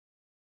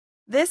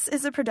This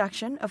is a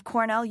production of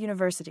Cornell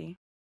University.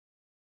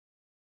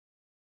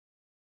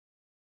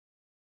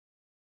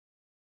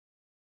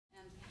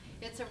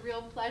 It's a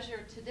real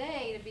pleasure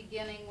today to be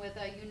beginning with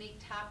a unique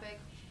topic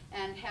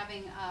and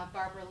having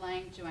Barbara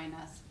Lang join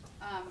us.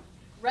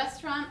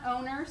 Restaurant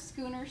owner,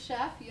 schooner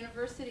chef,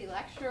 university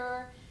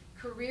lecturer,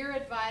 career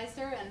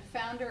advisor, and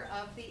founder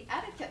of the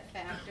Etiquette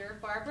Factor,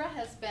 Barbara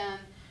has been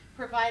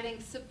providing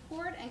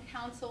support and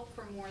counsel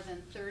for more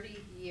than 30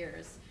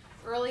 years.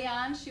 Early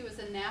on, she was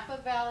a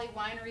Napa Valley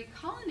Winery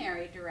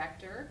culinary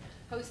director,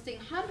 hosting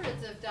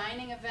hundreds of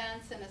dining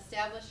events and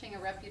establishing a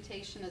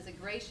reputation as a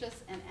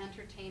gracious and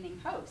entertaining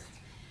host.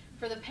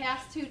 For the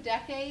past 2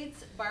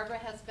 decades, Barbara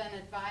has been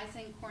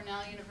advising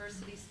Cornell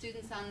University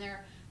students on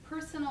their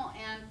personal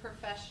and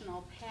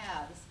professional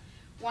paths.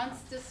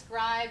 Once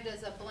described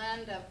as a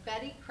blend of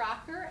Betty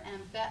Crocker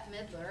and Bette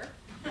Midler,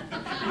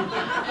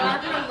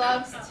 Barbara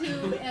loves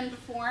to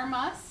inform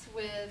us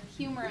with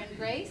humor and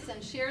grace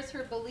and shares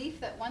her belief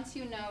that once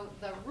you know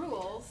the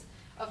rules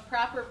of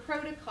proper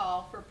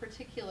protocol for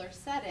particular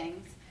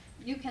settings,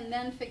 you can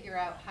then figure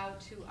out how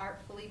to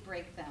artfully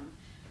break them.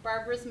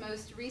 Barbara's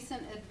most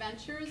recent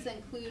adventures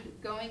include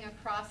going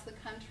across the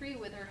country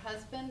with her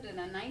husband in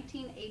a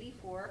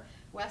 1984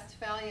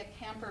 Westphalia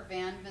camper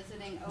van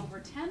visiting over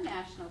 10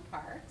 national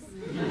parks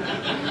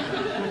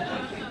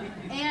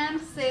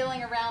and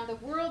sailing around the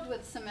world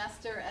with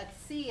Semester at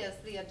Sea as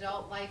the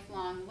adult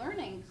lifelong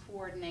learning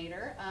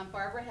coordinator.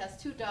 Barbara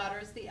has 2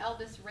 daughters. The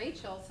eldest,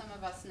 Rachel, some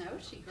of us know.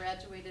 She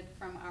graduated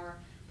from our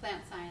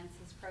plant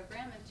sciences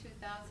program in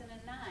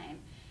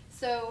 2009.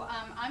 So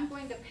I'm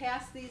going to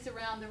pass these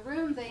around the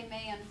room. They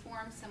may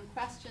inform some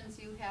questions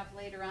you have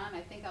later on.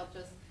 I think I'll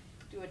just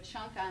do a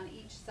chunk on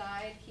each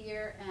side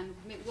here, and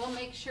we'll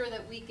make sure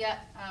that we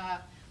get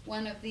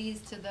one of these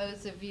to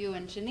those of you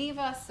in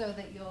Geneva so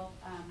that you'll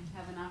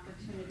have an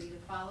opportunity to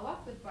follow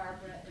up with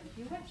Barbara if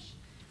you wish.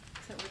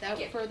 So without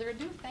further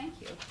ado, thank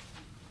you.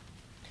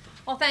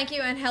 Well, thank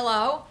you and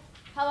hello.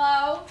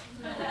 Hello?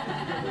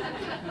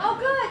 Oh,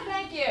 good,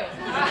 thank you.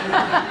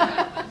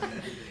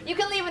 You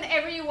can leave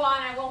whenever you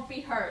want, I won't be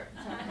hurt.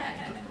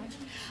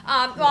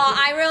 Well,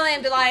 I really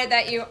am delighted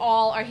that you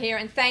all are here,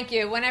 and thank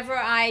you. Whenever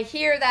I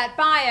hear that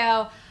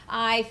bio,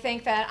 I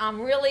think that I'm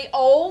really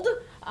old.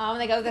 When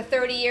they go the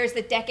 30 years,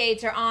 the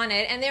decades are on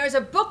it. And there's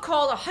a book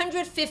called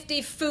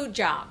 150 Food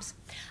Jobs.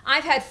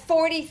 I've had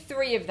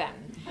 43 of them,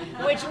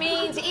 which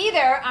means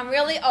either I'm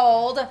really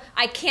old,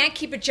 I can't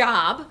keep a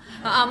job,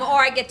 or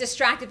I get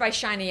distracted by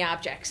shiny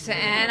objects.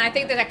 And I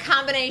think there's a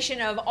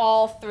combination of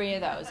all 3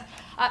 of those.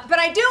 But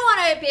I do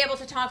want to be able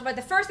to talk about,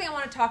 the first thing I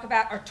want to talk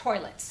about are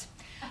toilets.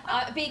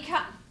 And the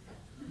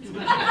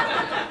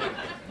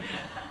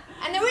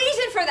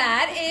reason for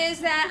that is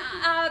that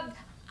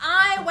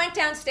I went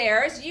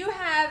downstairs. You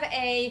have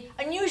an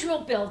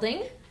unusual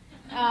building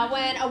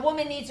when a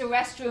woman needs a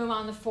restroom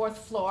on the 4th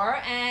floor,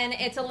 and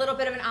it's a little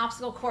bit of an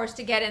obstacle course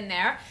to get in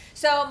there.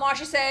 So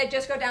Marcia said,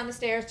 just go down the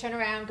stairs, turn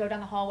around, go down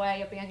the hallway,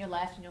 you'll be on your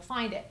left, and you'll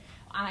find it.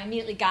 I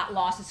immediately got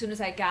lost as soon as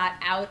I got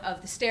out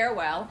of the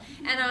stairwell,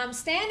 and I'm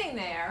standing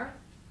there,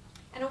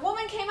 and a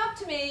woman came up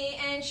to me,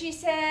 and she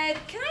said,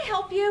 "Can I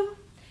help you?"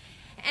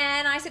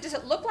 And I said, "Does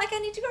it look like I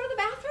need to go to the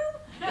bathroom?"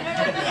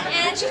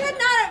 And she said,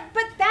 "No,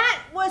 but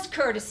that was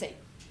courtesy."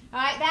 All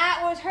right,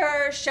 that was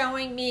her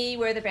showing me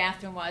where the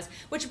bathroom was,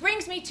 which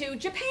brings me to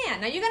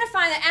Japan. Now, you're going to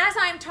find that as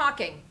I'm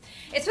talking,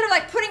 it's sort of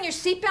like putting your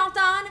seatbelt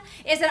on,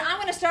 is that I'm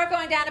going to start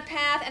going down a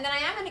path, and then I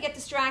am going to get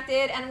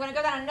distracted, and I'm going to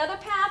go down another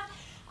path.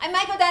 I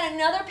might go down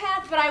another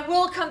path, but I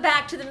will come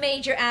back to the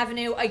major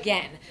avenue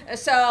again.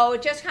 So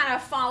just kind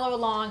of follow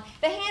along.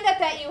 The handout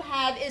that you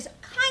have is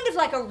kind of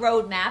like a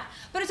road map,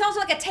 but it's also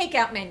like a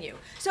takeout menu.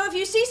 So if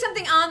you see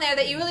something on there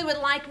that you really would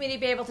like me to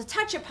be able to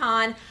touch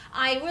upon,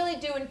 I really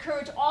do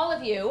encourage all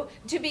of you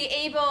to be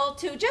able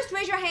to just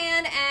raise your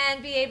hand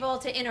and be able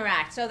to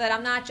interact so that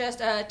I'm not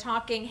just a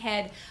talking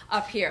head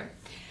up here.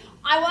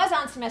 I was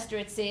on Semester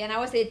at Sea, and I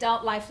was the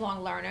adult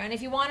lifelong learner. And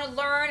if you want to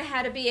learn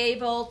how to be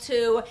able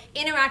to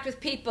interact with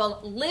people,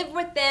 live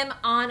with them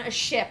on a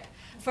ship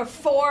for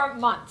 4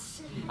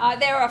 months.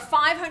 There are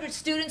 500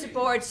 students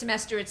aboard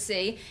Semester at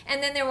Sea,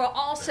 and then there were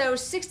also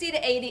 60 to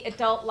 80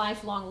 adult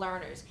lifelong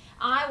learners.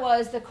 I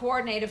was the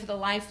coordinator for the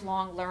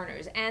lifelong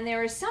learners. And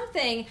there is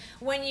something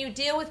when you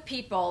deal with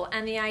people,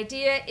 and the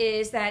idea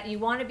is that you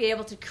want to be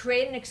able to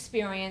create an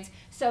experience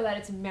so that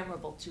it's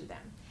memorable to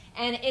them.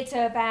 And it's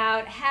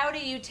about how do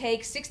you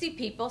take 60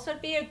 people, so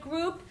it'd be a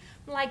group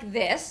like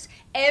this,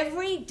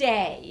 every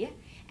day,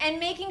 and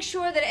making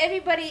sure that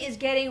everybody is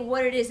getting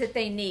what it is that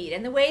they need.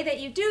 And the way that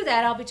you do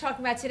that, I'll be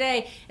talking about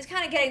today, is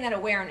kind of getting that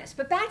awareness.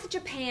 But back to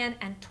Japan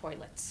and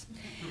toilets.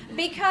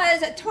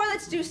 Because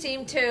toilets do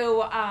seem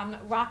to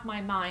rock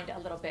my mind a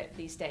little bit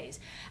these days.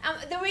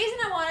 The reason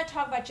I want to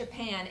talk about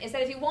Japan is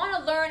that if you want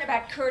to learn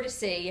about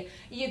courtesy,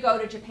 you go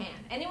to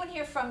Japan. Anyone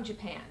here from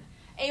Japan?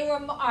 A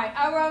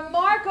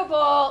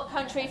remarkable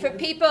country for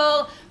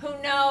people who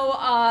know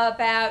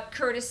about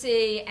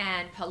courtesy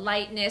and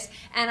politeness.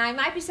 And I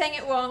might be saying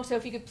it wrong, so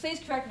if you could please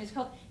correct me. It's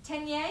called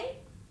tenye,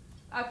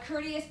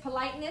 courteous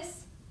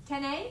politeness.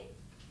 Tenye?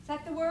 Is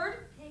that the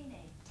word?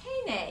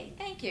 Teine,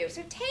 thank you.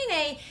 So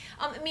teine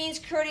means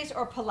courteous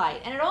or polite,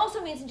 and it also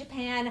means in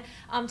Japan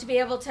to be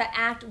able to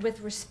act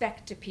with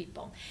respect to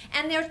people.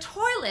 And their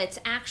toilets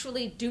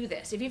actually do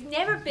this. If you've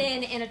never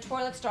been in a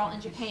toilet stall in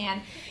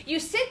Japan, you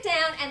sit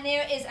down and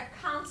there is a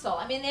console.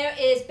 I mean, there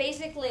is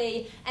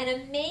basically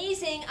an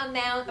amazing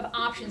amount of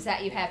options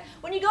that you have.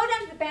 When you go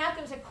down to the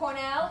bathrooms at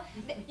Cornell,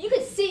 you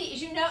can see,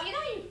 as you know,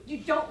 you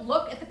don't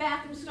look at the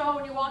bathroom stall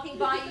when you're walking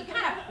by. You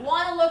kind of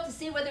want to look to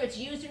see whether it's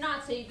used or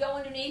not, so you go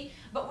underneath.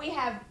 But we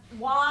have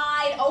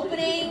wide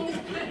openings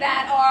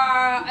that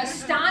are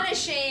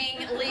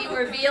astonishingly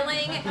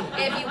revealing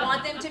if you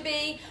want them to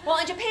be. Well,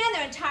 in Japan,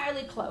 they're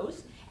entirely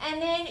closed.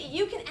 And then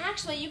you can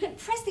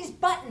press these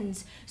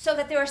buttons so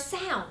that there are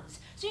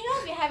sounds. So you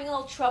know if you're having a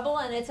little trouble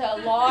and it's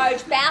a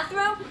large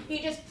bathroom, you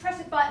just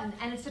press a button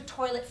and it's the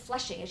toilet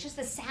flushing. It's just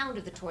the sound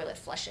of the toilet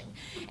flushing.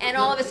 And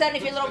all of a sudden,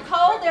 if you're a little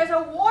cold, there's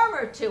a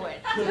warmer to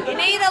it. You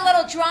need a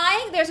little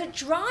drying, there's a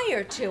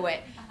dryer to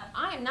it.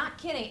 I am not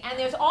kidding. And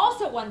there's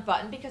also one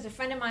button, because a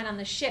friend of mine on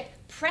the ship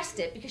pressed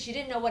it because she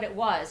didn't know what it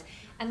was,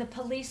 and the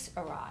police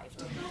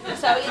arrived.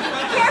 So you need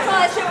to be careful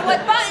as to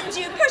what buttons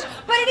you push.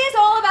 But it is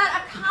all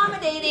about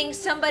accommodating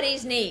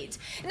somebody's needs.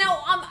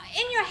 Now,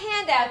 in your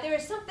handout, there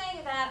is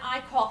something that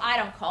I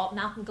don't call it,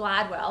 Malcolm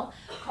Gladwell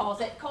calls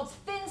it, called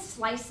thin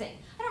slicing.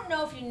 I don't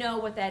know if you know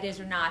what that is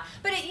or not,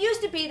 but it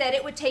used to be that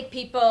it would take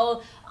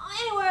people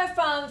anywhere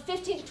from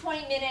 15 to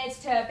 20 minutes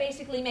to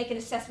basically make an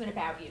assessment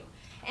about you.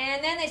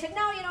 And then they said,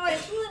 no, you know what,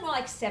 it's really more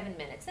like 7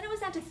 minutes. Then it was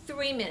down to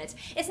 3 minutes.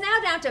 It's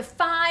now down to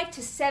 5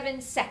 to 7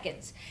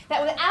 seconds.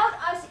 That without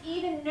us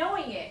even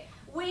knowing it,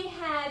 we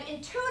have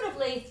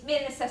intuitively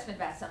made an assessment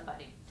about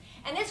somebody.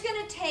 And it's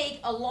going to take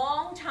a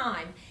long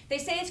time. They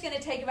say it's going to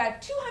take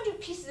about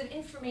 200 pieces of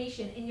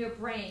information in your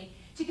brain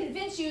to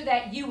convince you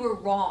that you were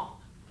wrong.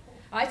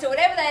 All right, so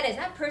whatever that is,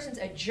 that person's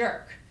a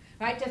jerk.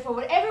 Right? So for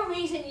whatever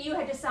reason you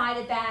had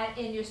decided that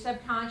in your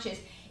subconscious,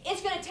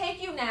 it's going to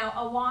take you now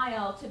a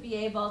while to be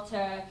able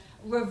to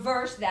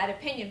reverse that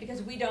opinion,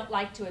 because we don't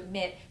like to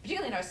admit,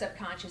 particularly in our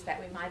subconscious, that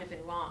we might have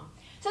been wrong.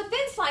 So thin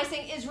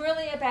slicing is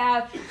really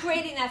about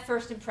creating that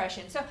first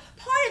impression. So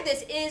part of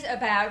this is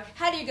about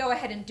how do you go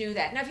ahead and do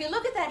that. Now if you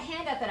look at that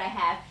handout that I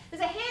have,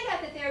 there's a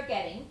handout that they're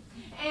getting,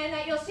 and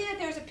you'll see that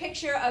there's a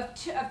picture of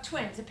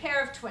twins, a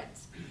pair of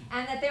twins,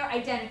 and that they're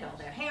identical.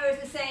 Their hair is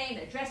the same,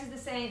 their dress is the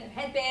same, their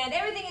headband,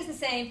 everything is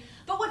the same,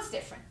 but what's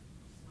different?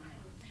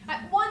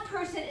 One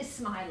person is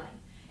smiling.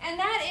 And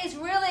that is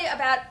really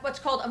about what's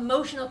called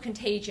emotional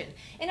contagion.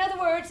 In other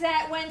words,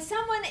 that when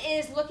someone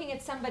is looking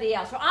at somebody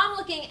else, or I'm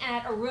looking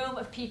at a room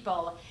of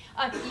people,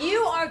 you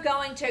are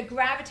going to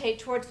gravitate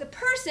towards the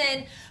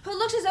person who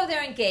looks as though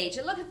they're engaged,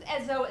 it looks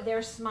as though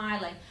they're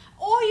smiling.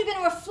 Or you're going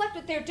to reflect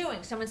what they're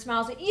doing. Someone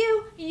smiles at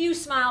you, you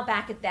smile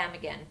back at them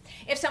again.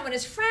 If someone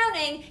is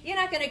frowning, you're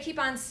not going to keep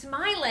on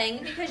smiling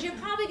because you're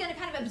probably going to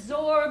kind of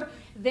absorb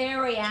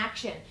their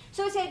reaction.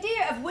 So it's the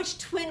idea of which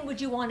twin would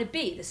you want to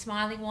be, the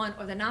smiling one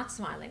or the not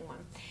smiling one.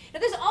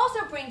 Now this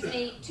also brings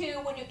me to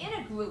when you're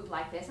in a group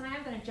like this, and I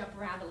am going to jump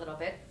around a little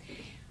bit.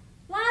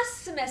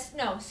 Last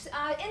semester,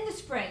 in the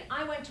spring,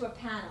 I went to a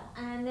panel,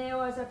 and there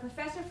was a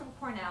professor from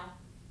Cornell.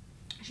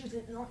 She was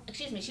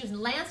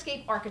in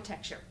landscape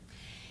architecture.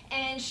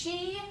 And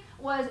she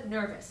was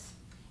nervous.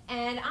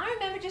 And I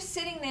remember just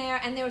sitting there,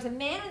 and there was a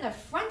man in the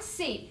front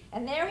seat,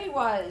 and there he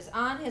was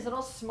on his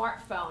little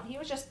smartphone. He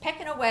was just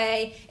pecking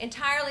away,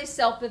 entirely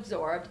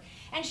self-absorbed.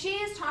 And she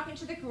is talking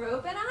to the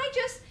group, and I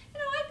just,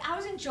 I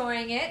was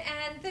enjoying it,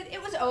 and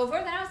it was over.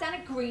 Then I was down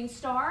at Green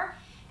Star,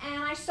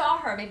 and I saw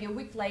her maybe a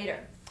week later.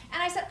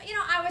 And I said,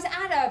 I was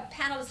at a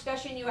panel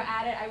discussion, you were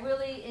at it. I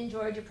really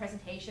enjoyed your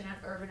presentation on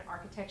urban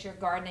architecture,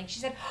 gardening. She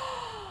said,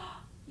 oh,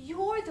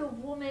 you're the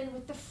woman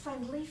with the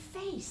friendly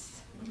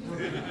face.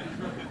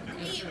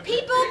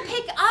 People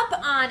pick up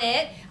on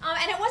it,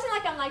 and it wasn't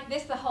like I'm like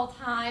this the whole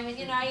time, and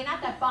you're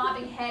not that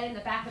bobbing head in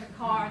the back of the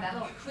car, that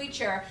little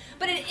creature,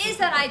 but it is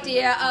that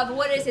idea of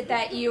what is it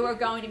that you are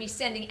going to be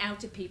sending out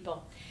to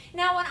people.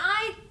 Now when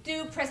I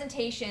do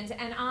presentations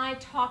and I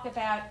talk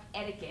about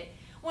etiquette,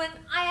 when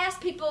I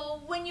ask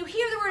people, when you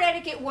hear the word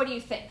etiquette, what do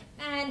you think?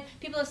 And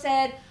people have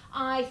said,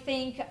 I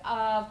think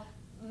of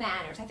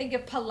manners. I think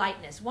of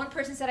politeness. One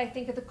person said, I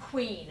think of the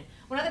Queen.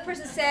 One other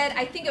person said,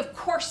 I think of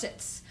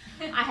corsets.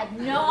 I have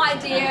no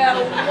idea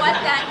what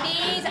that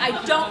means.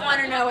 I don't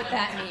want to know what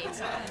that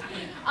means.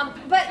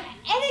 But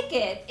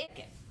etiquette,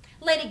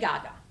 Lady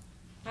Gaga.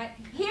 Right?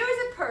 Here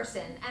is a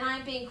person, and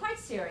I'm being quite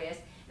serious,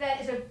 that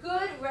is a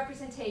good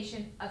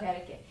representation of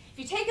etiquette. If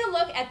you take a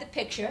look at the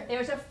picture,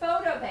 there's a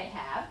photo they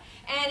have,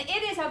 and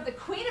it is of the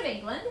Queen of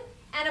England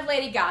and of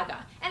Lady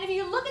Gaga. And if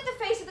you look at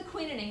the face of the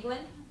Queen of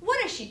England,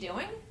 what is she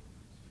doing?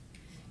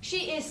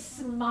 She is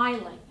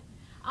smiling.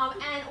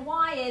 And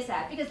why is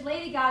that? Because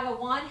Lady Gaga,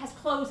 one, has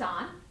clothes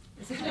on.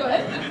 This is good,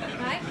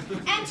 right?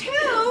 And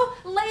two,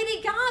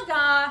 Lady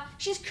Gaga,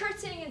 she's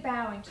curtsying and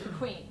bowing to the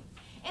Queen.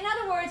 In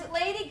other words,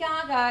 Lady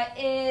Gaga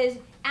is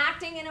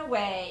acting in a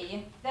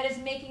way that is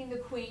making the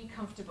Queen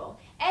comfortable.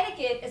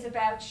 Etiquette is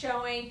about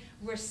showing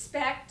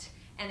respect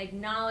and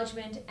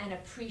acknowledgement and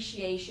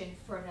appreciation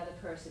for another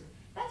person.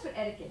 That's what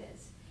etiquette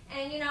is.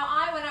 And you know,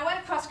 when I went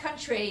across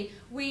country,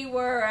 we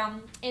were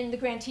in the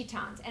Grand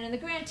Tetons. And in the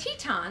Grand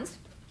Tetons,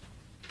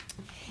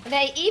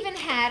 they even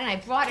had, and I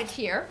brought it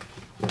here,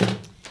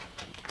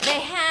 they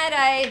had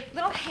a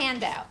little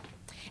handout.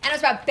 And it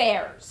was about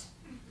bears.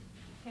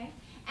 Okay?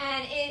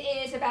 And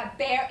it is about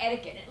bear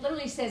etiquette. It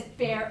literally says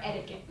bear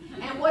etiquette.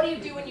 And what do you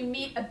do when you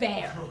meet a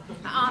bear?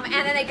 And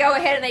then they go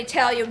ahead and they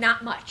tell you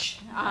not much.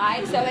 All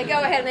right? So they go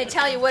ahead and they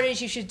tell you what it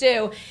is you should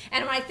do.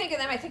 And when I think of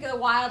them, I think of the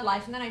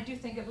wildlife. And then I do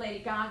think of Lady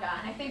Gaga.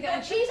 And I think that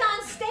when she's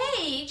on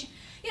stage,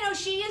 you know,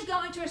 she is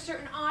going to a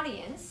certain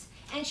audience.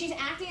 And she's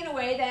acting in a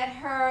way that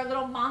her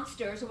little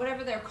monsters, or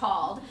whatever they're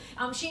called,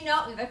 she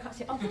knows,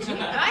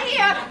 right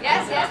here,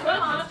 yes, we're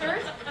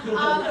monsters.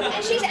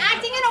 And she's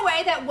acting in a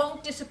way that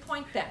won't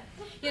disappoint them.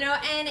 You know,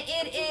 and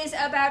it is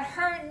about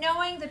her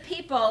knowing the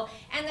people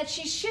and that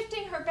she's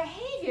shifting her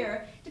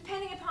behavior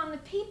depending upon the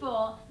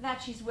people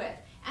that she's with.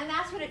 And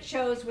that's what it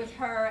shows with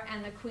her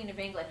and the Queen of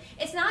England.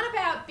 It's not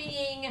about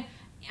being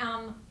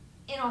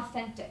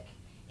inauthentic.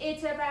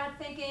 It's about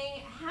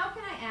thinking, how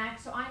can I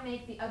act so I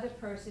make the other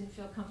person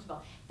feel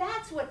comfortable?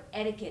 That's what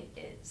etiquette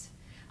is.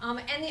 And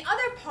the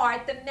other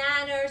part, the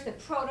manners, the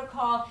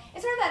protocol,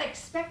 is sort of that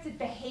expected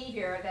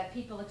behavior that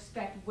people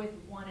expect with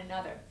one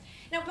another.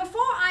 Now,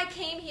 before I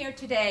came here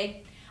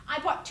today, I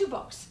bought 2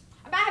 books.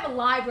 I have a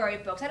library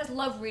of books. I just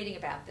love reading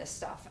about this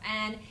stuff.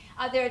 And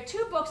there are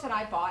 2 books that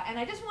I bought, and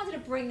I just wanted to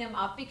bring them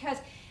up because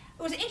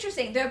it was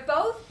interesting. They're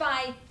both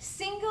by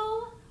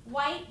single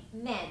white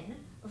men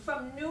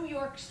from New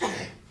York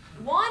City.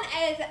 One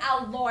is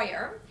a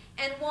lawyer,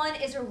 and one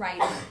is a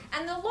writer.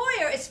 And the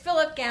lawyer is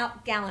Philip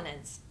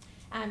Galenins.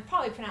 I'm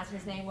probably pronouncing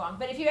his name wrong,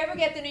 but if you ever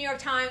get the New York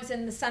Times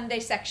in the Sunday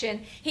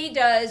section, he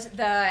does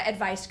the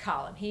advice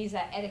column. He's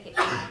an etiquette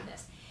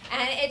columnist.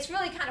 And it's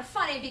really kind of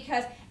funny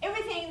because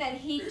everything that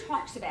he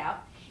talks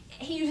about,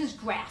 he uses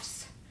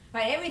graphs.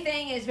 Right?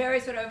 Everything is very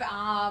sort of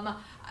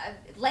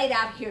laid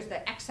out. Here's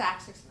the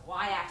x-axis and the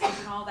y-axis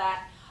and all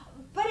that.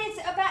 But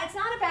it's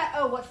not about,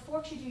 oh, what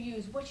fork should you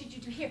use? What should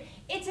you do here?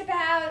 It's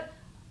about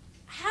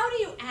how do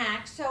you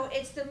act so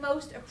it's the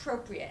most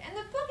appropriate. And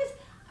the book is,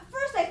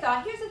 first I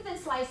thought, here's the thin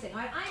slicing.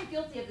 Right? I am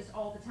guilty of this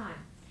all the time.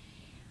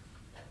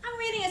 I'm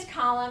reading his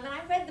column, and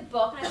I read the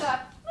book, and I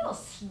thought, a little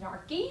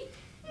snarky.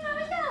 You know,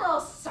 there's got a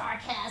little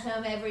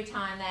sarcasm every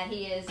time that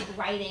he is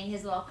writing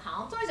his little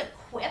column. It's always a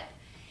quip.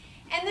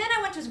 And then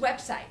I went to his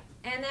website,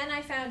 and then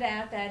I found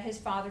out that his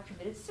father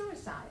committed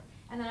suicide.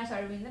 And then I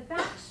started reading the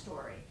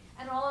backstory.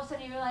 And all of a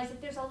sudden you realize that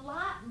there's a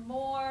lot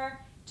more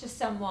to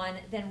someone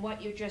than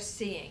what you're just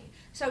seeing.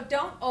 So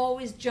don't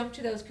always jump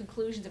to those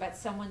conclusions about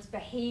someone's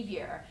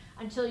behavior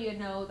until you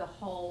know the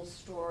whole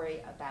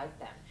story about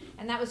them.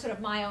 And that was sort of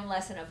my own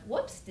lesson of,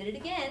 whoops, did it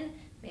again,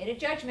 made a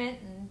judgment,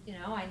 and you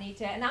know, I need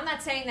to, and I'm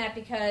not saying that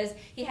because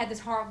he had this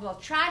horrible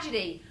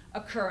tragedy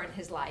occur in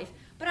his life,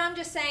 but I'm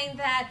just saying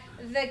that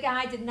the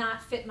guy did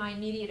not fit my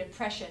immediate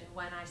impression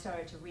when I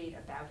started to read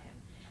about him.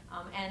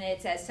 And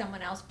it's, as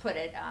someone else put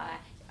it,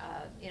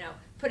 you know,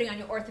 putting on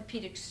your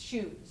orthopedic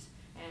shoes,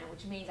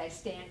 which means I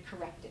stand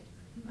corrected.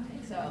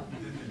 Right? So,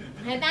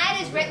 and that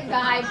is written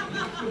by,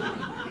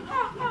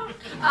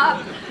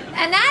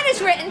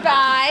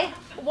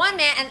 one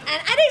man, and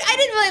I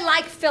didn't really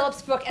like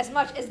Philip's book as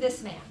much as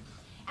this man.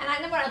 And I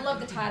know what I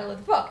love the title of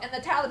the book, and the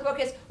title of the book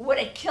is, Would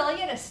It Kill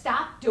You to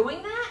Stop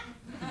Doing That?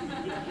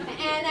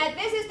 And that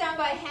this is done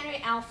by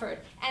Henry Alford,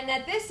 and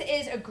that this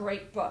is a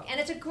great book. And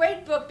it's a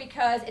great book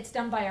because it's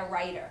done by a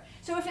writer.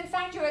 So if in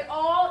fact you're at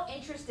all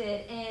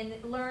interested in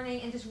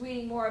learning and just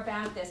reading more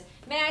about this,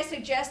 may I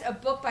suggest a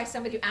book by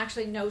somebody who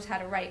actually knows how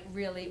to write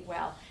really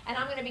well. And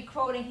I'm going to be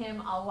quoting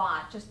him a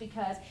lot just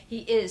because he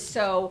is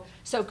so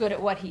good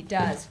at what he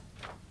does.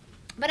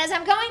 But as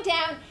I'm going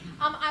down,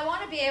 I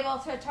want to be able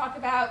to talk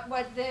about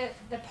what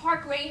the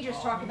park rangers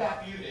talk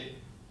about. Muted.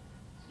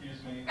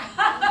 Excuse me.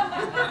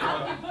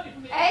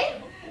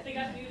 Hey? They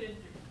got muted.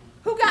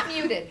 Who got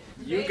muted?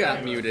 You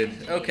got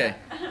muted. Okay.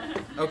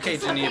 Okay,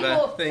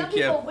 Geneva. Thank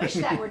you. Some people wish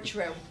that were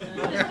true.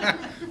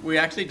 We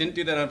actually didn't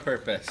do that on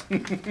purpose.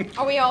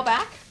 Are we all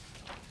back?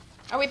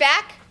 Are we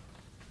back?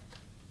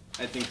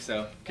 I think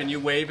so. Can you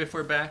wave if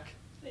we're back?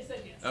 They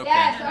said yes. Okay.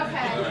 Yes,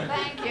 okay. All right.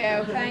 Thank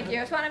you. Thank you.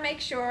 I just want to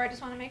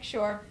make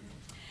sure.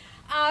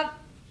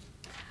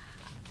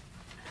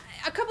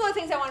 A couple of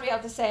things I want to be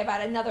able to say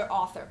about another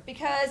author,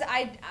 because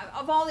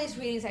of all these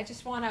readings, I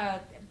just want to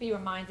be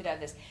reminded of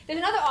this. There's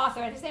another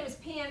author, and his name is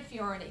P.M.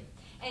 Fiorni,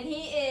 and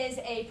he is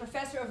a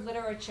professor of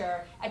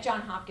literature at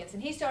Johns Hopkins,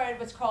 and he started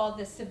what's called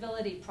the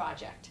Civility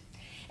Project,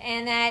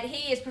 and that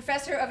he is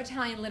professor of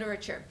Italian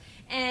literature.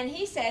 And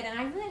he said, and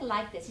I really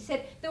like this, he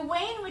said, the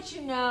way in which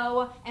you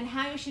know and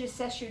how you should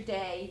assess your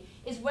day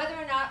is whether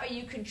or not are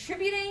you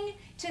contributing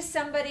to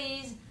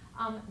somebody's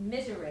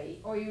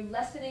misery or are you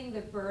lessening the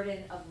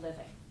burden of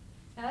living.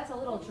 Now that's a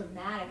little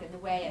dramatic in the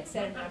way it's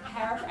said in a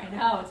paraphrase. I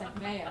know, it's like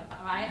mayo,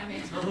 right? I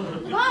mean,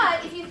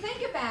 but if you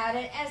think about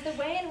it as the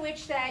way in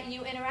which that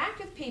you interact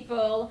with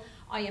people,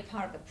 are you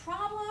part of the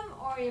problem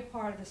or are you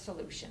part of the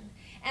solution?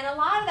 And a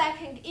lot of that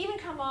can even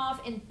come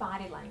off in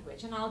body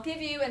language. And I'll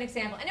give you an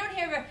example. Anyone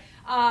here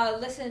ever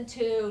listen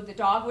to The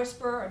Dog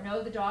Whisperer or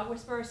know The Dog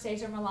Whisperer,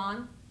 Cesar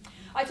Millan?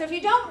 All right, so if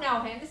you don't know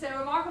him, this is a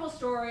remarkable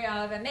story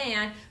of a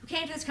man who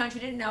came to this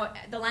country, didn't know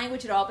the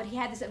language at all, but he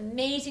had this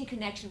amazing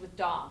connection with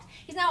dogs.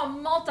 He's now a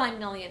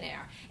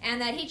multi-millionaire, and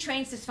that he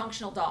trains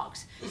dysfunctional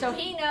dogs. So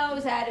he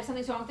knows that if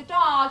something's wrong with the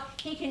dog,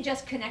 he can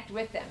just connect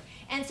with them.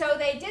 And so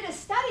they did a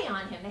study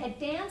on him. They had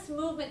dance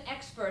movement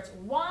experts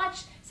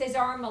watch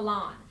Cesar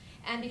Millan.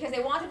 And because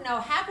they wanted to know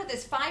how could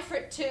this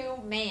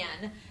 5'2"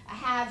 man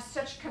have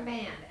such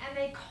command, and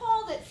they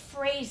called it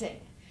phrasing.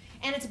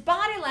 And it's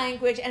body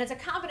language, and it's a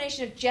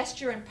combination of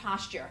gesture and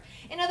posture.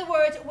 In other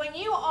words, when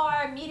you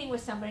are meeting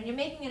with somebody and you're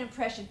making an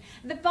impression,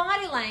 the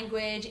body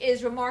language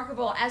is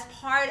remarkable as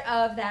part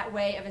of that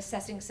way of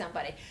assessing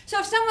somebody. So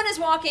if someone is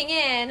walking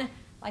in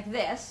like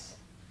this,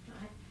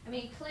 right, I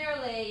mean,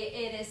 clearly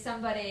it is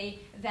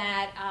somebody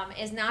that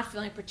is not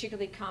feeling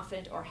particularly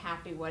confident or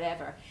happy,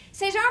 whatever.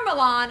 Cesar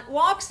Millan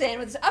walks in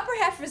with his upper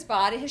half of his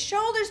body, his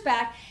shoulders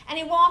back, and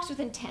he walks with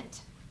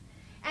intent.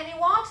 And he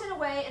walks in a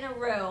way in a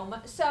room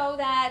so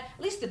that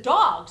at least the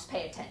dogs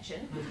pay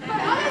attention, but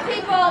other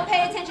people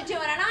pay attention to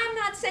it. And I'm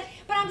not saying,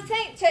 but I'm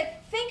saying to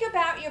think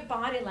about your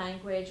body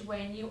language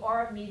when you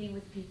are meeting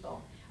with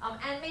people.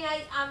 And may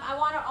I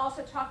want to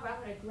also talk about,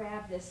 I'm going to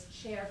grab this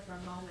chair for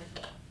a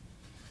moment.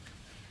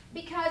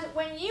 Because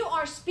when you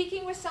are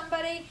speaking with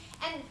somebody,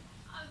 and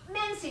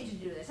men seem to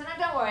do this, and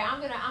don't worry,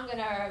 I'm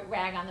gonna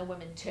rag on the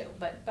women too,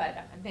 but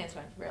Vance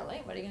went,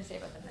 really? What are you going to say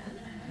about the men?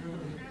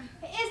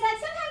 Is that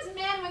sometimes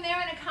men, when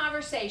they're in a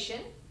conversation,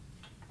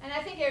 and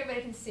I think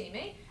everybody can see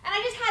me, and I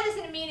just had this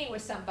in a meeting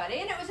with somebody,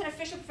 and it was an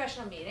official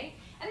professional meeting,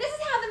 and this is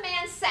how the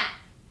man sat.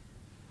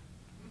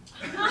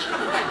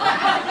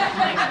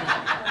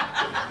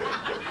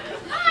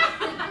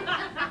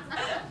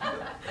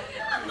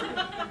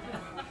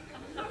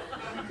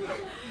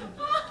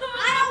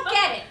 I don't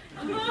get it.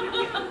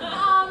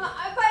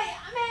 But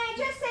may I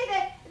just say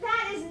that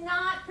that is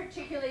not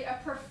particularly a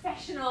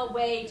professional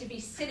way to be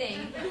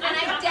sitting, and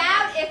I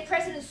doubt if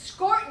President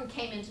Scorton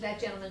came into that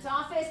gentleman's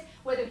office,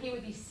 whether he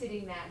would be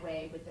sitting that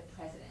way with the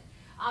president.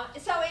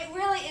 So it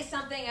really is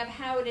something of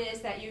how it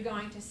is that you're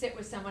going to sit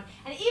with someone.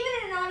 And even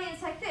in an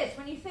audience like this,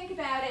 when you think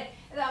about it,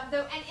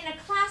 and in a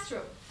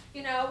classroom,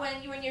 you know,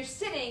 when you're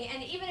sitting,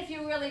 and even if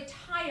you're really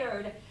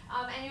tired,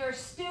 and you're a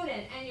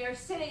student, and you're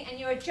sitting, and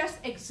you're just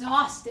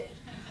exhausted,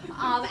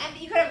 and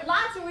you could have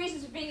lots of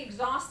reasons for being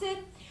exhausted,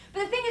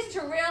 but the thing is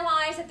to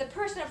realize that the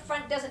person up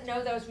front doesn't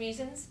know those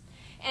reasons,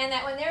 and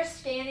that when they're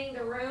scanning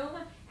the room,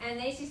 and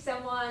they see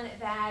someone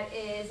that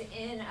is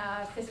in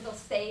a physical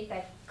state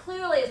that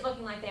clearly is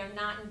looking like they're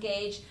not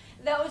engaged,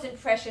 those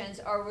impressions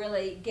are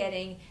really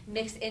getting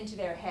mixed into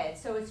their head.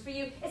 So it's for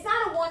you, it's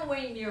not a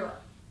one-way mirror.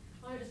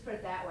 Let me just put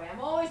it that way. I'm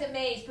always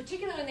amazed,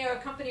 particularly when there are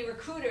company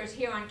recruiters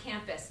here on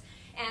campus,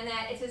 and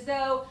that it's as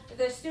though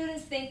the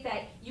students think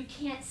that you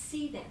can't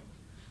see them,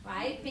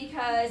 right?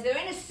 Because they're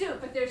in a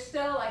suit, but they're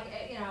still like,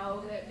 you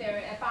know,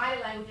 their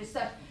body language is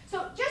such.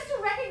 So just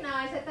to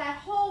recognize that that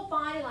whole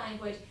body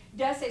language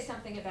does say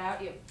something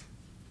about you.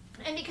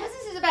 And because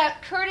this is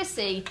about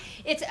courtesy,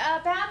 it's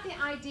about the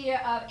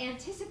idea of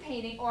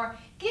anticipating or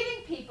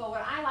giving people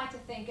what I like to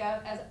think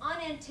of as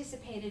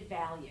unanticipated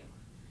value.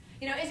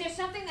 You know, is there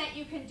something that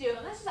you can do?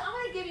 And I'm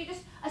going to give you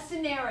just a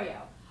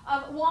scenario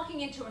of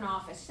walking into an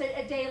office,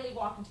 a daily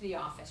walk into the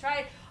office,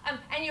 right?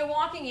 And you're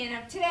walking in.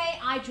 Today,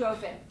 I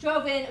drove in.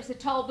 It was a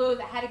toll booth.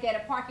 I had to get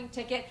a parking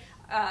ticket,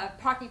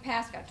 parking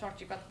pass. Got to talk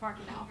to you about the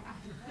parking now.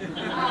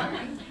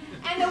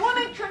 And the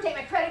woman couldn't take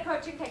my credit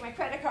card. She couldn't take my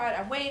credit card.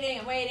 I'm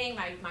waiting.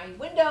 My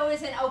window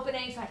isn't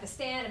opening, so I have to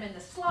stand. I'm in the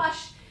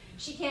slush.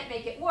 She can't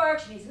make it work.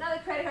 She needs another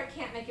credit card.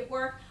 Can't make it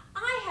work.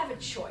 I have a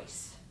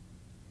choice.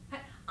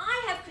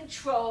 I have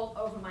control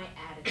over my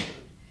attitude.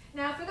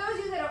 Now, for those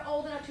of you that are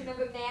old enough to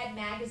remember Mad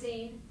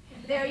Magazine,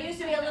 there used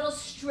to be a little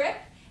strip,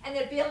 and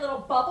there'd be a little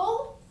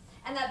bubble,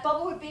 and that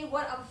bubble would be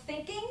what I'm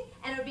thinking,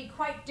 and it would be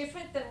quite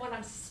different than what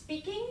I'm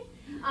speaking.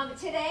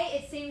 Today,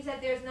 it seems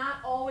that there's not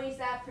always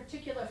that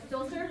particular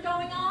filter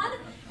going on,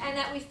 and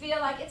that we feel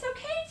like it's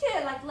okay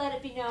to let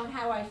it be known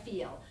how I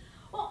feel.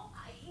 Well,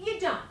 you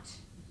don't.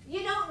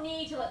 You don't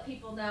need to let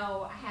people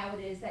know how it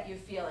is that you're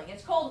feeling.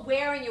 It's called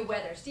wearing your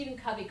weather. Stephen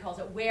Covey calls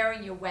it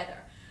wearing your weather.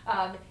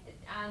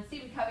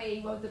 Stephen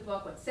Covey wrote the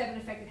book, 7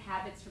 Effective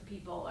Habits for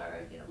People,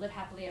 or Live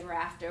Happily Ever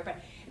After. But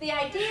the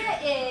idea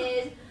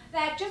is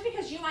that just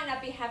because you might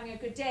not be having a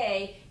good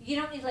day, you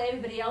don't need to let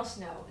everybody else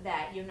know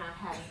that you're not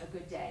having a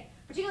good day.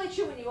 Particularly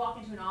true when you walk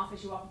into an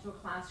office, you walk into a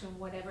classroom,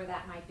 whatever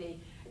that might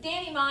be.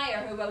 Danny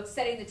Meyer, who wrote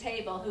Setting the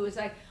Table, who is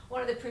like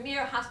one of the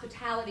premier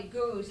hospitality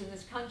gurus in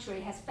this country,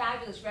 has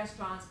fabulous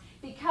restaurants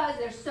because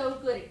they're so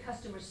good at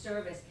customer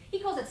service. He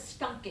calls it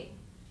skunking.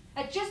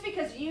 That just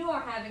because you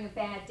are having a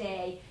bad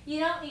day, you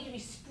don't need to be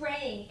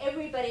spraying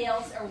everybody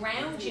else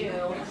around you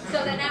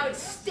so that now it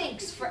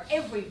stinks for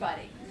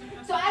everybody.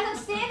 So as I'm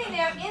standing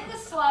there in the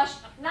slush,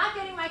 not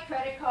getting my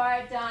credit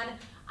card done,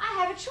 I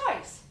have a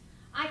choice.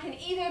 I can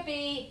either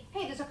be,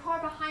 hey, there's a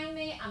car behind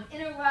me, I'm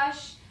in a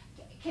rush,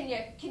 can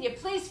you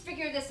please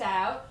figure this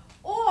out?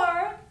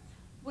 Or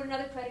would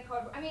another credit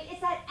card, I mean, it's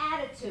that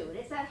attitude.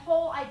 It's that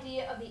whole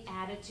idea of the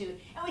attitude.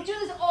 And we do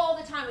this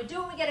all the time. We do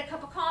it when we get a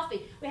cup of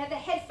coffee. We have the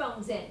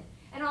headphones in.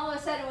 And all of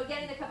a sudden, we're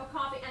getting the cup of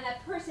coffee, and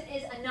that person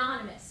is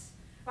anonymous.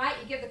 Right?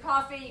 You give the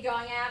coffee, you're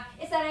going out.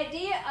 It's that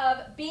idea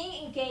of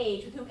being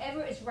engaged with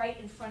whomever is right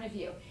in front of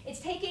you. It's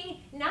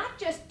taking, not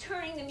just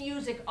turning the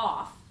music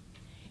off.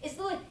 It's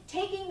literally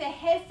taking the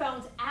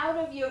headphones out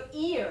of your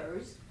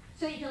ears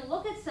so you can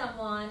look at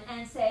someone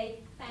and say,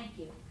 thank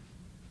you.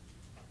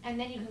 And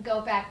then you can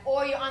go back.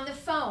 Or you're on the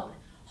phone.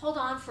 Hold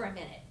on for a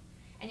minute.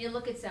 And you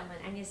look at someone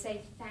and you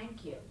say,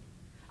 thank you.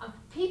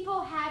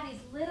 People have these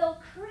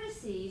little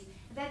courtesies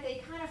that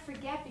they kind of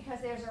forget because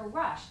there's a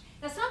rush.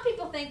 Now, some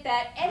people think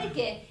that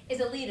etiquette is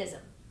elitism.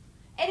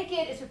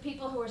 Etiquette is for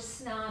people who are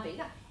snobby.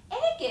 No,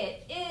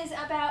 etiquette is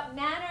about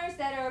manners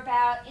that are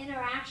about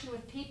interaction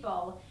with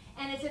people,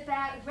 and it's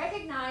about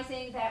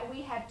recognizing that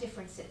we have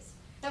differences,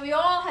 that we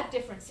all have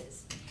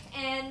differences,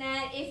 and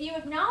that if you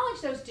acknowledge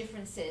those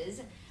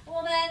differences,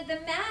 well, then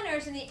the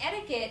manners and the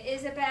etiquette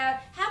is about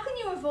how can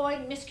you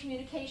avoid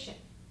miscommunication?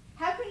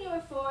 How can you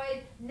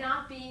avoid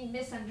not being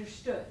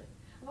misunderstood?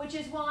 Which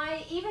is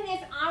why even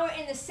if I were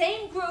in the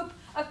same group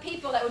of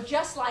people that were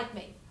just like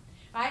me,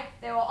 right?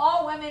 They were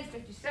all women,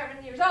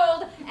 57 years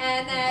old,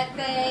 and that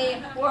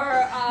they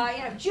were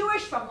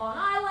Jewish from Long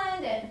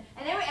Island,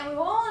 and we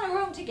were all in a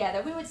room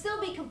together. We would still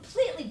be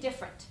completely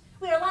different.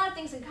 We had a lot of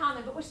things in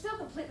common, but we're still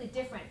completely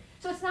different.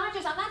 So it's not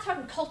just, I'm not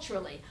talking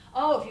culturally.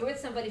 Oh, if you're with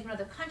somebody from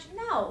another country.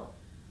 No.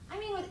 I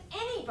mean with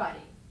anybody.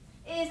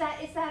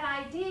 It's that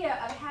idea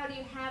of how do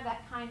you have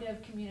that kind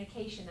of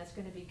communication that's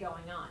going to be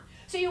going on.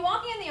 So you're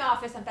walking in the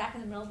office, I'm back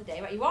in the middle of the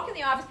day, right? You walk in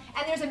the office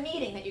and there's a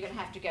meeting that you're going to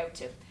have to go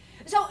to.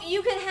 So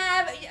you can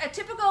have a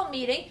typical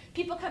meeting,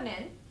 people come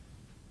in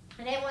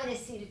and everyone is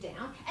seated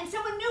down and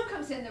someone new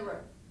comes in the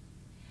room.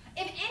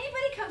 If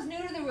anybody comes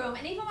new to the room,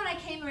 and even when I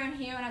came around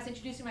here and I was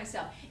introducing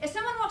myself, if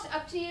someone walks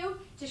up to you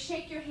to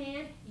shake your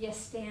hand, you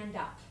stand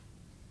up.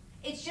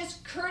 It's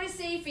just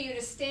courtesy for you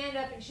to stand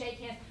up and shake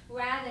hands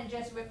rather than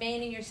just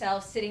remaining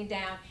yourself sitting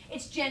down.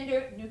 It's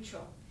gender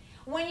neutral.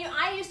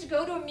 I used to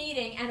go to a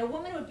meeting and a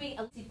woman would be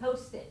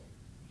Post-it,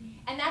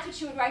 and that's what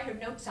she would write her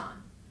notes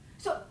on.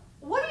 So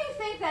what do you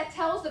think that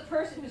tells the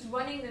person who's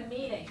running the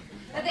meeting?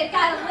 That they've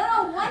got a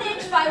little 1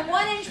 inch by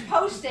 1 inch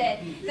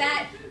Post-it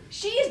that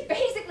she is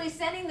basically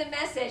sending the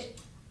message,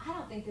 I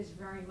don't think there's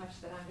very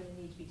much that I'm going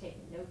to need to be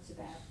taking notes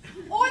about.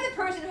 Or the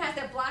person who has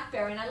their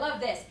BlackBerry, and I love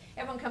this.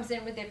 Everyone comes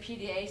in with their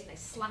PDAs and they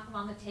slap them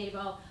on the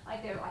table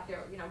like they're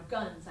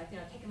guns,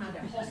 take them out of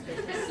their holsters.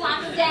 And they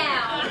slap them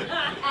down,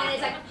 and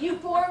it's like, you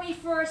bore me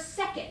for a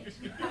second,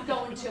 I'm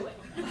going to it,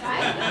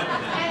 right?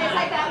 And it's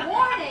like that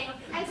warning,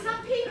 and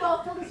some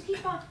people will just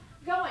keep on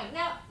going.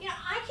 Now,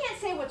 I can't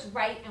say what's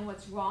right and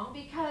what's wrong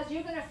because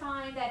you're going to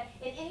find that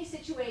in any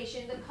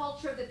situation, the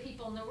culture of the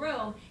people in the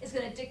room is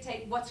going to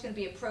dictate what's going to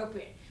be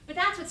appropriate. But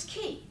that's what's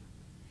key.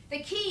 The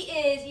key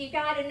is you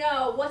got to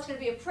know what's going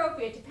to be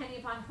appropriate depending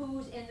upon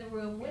who's in the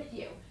room with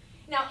you.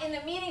 Now, in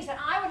the meetings that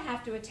I would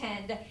have to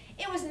attend,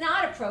 it was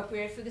not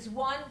appropriate for this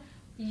one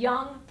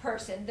young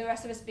person, the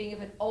rest of us being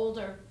of an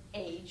older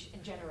age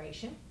and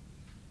generation,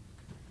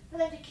 for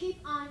them to keep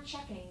on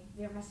checking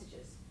their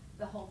messages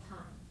the whole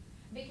time.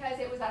 Because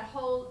it was that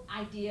whole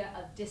idea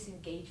of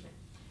disengagement.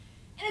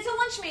 And it's a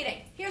lunch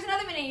meeting. Here's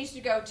another meeting I used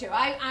to go to.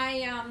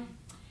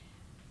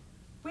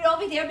 We'd all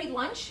be there, it'd be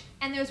lunch,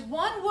 and there's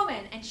one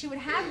woman, and she would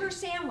have her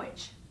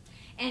sandwich,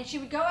 and she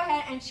would go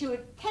ahead and she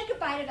would take a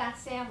bite of that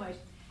sandwich,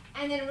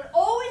 and then it would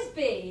always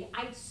be,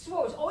 I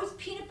swore, it was always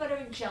peanut butter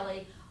and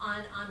jelly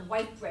on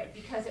white bread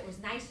because it was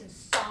nice and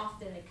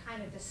soft and it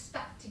kind of just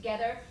stuck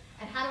together.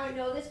 And how do I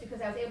know this? Because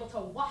I was able to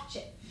watch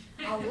it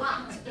a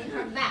lot in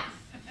her mouth.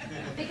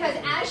 Because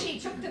as she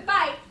took the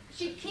bite,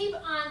 she'd keep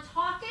on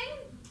talking,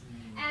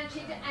 and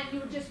you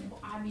would just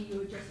watch it. You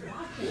were just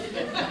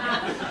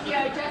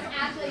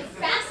absolutely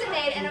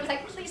fascinated, and it was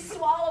like, please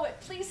swallow it,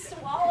 please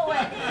swallow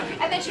it.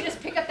 And then she'd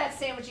just pick up that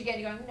sandwich again,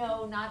 you're going,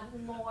 no, not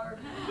anymore.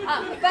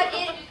 But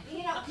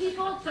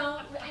people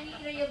don't,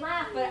 you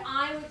laugh, but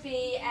I would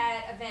be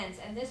at events,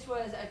 and this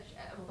was,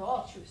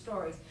 all true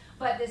stories,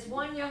 but this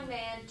one young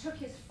man took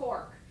his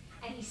fork,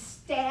 and he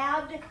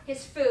stabbed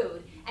his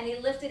food, and he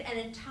lifted an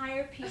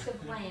entire piece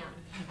of lamb,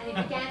 and he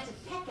began to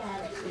peck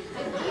at it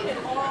and eat it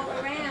all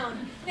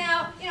around.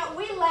 Now,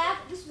 we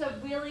laughed. This was a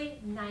really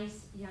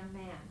nice young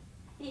man.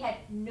 He had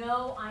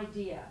no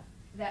idea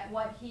that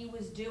what he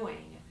was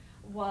doing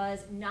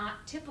was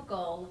not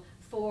typical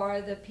for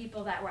the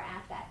people that were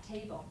at that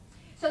table.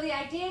 So the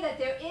idea that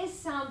there is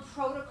some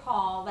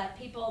protocol that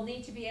people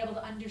need to be able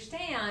to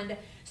understand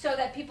so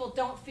that people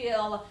don't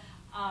feel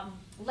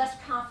less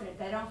confident,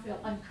 they don't feel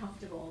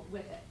uncomfortable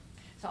with it.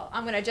 So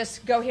I'm going to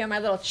just go here, my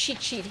little cheat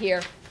sheet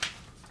here.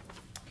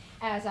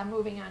 as I'm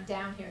moving on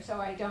down here so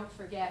I don't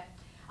forget.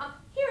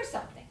 Here's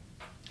something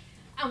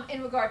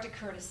in regard to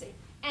courtesy,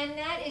 and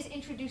that is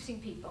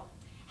introducing people.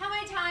 How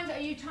many times are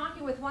you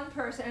talking with one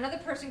person, another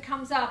person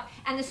comes up,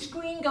 and the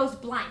screen goes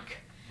blank?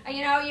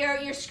 You know,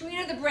 your screen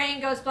of the brain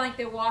goes blank.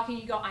 They're walking,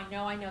 you go,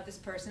 I know this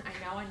person,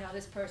 I know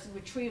this person,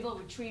 retrieval,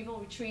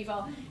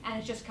 and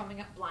it's just coming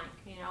up blank,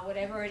 you know,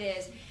 whatever it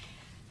is.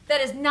 That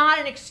is not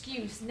an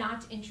excuse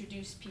not to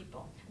introduce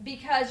people,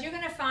 because you're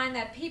going to find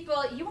that people,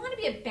 you want to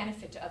be a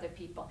benefit to other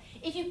people.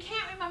 If you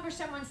can't remember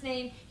someone's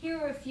name, here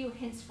are a few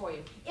hints for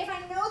you. If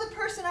I know the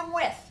person I'm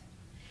with,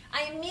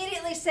 I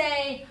immediately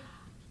say,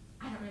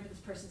 I don't remember this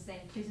person's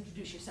name, please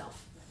introduce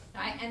yourself,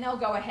 right? And they'll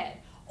go ahead.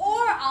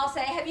 Or I'll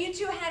say, have you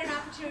two had an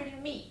opportunity to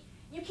meet?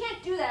 You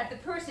can't do that if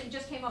the person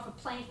just came off a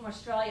plane from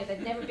Australia, they've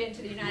never been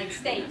to the United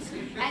States,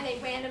 and they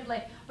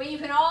randomly, but you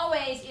can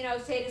always, you know,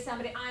 say to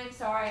somebody, I'm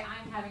sorry,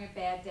 I'm having a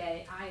bad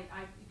day,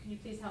 can you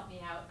please help me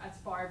out, it's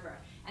Barbara,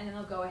 and then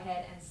they'll go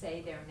ahead and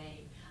say their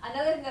name.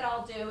 Another thing that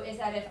I'll do is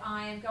that if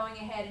I am going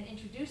ahead and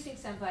introducing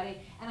somebody,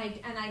 and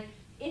I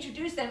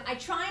introduce them, I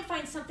try and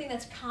find something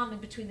that's common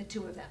between the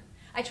two of them.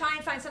 I try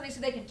and find something so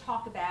they can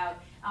talk about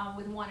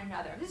with one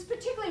another. This is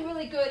particularly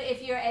really good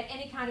if you're at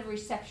any kind of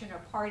reception or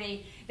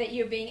party, that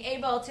you're being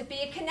able to be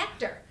a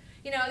connector.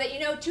 You know, that you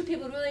know two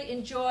people really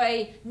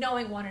enjoy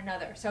knowing one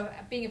another, so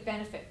being a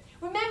benefit.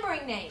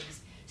 Remembering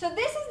names. So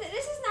this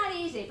is not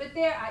easy, but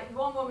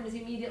one woman is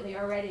immediately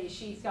already,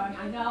 she's going,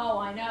 I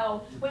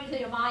know, wait until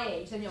you're my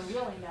age, then you'll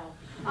really know.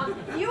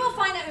 You will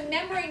find that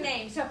remembering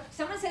names, so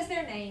someone says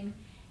their name,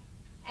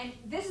 and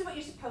this is what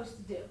you're supposed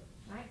to do.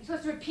 Right? You're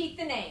supposed to repeat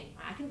the name.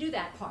 I can do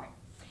that part.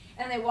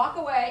 And they walk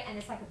away, and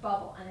it's like a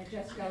bubble, and it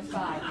just goes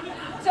by.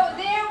 So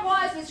there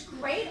was this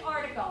great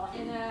article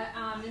in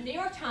the New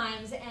York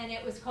Times, and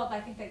it was called, I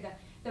think,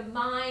 the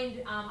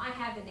Mind, I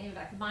have the name of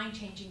it, the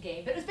Mind-Changing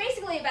Game. But it was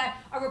basically about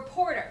a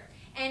reporter,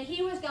 and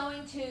he was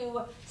going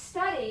to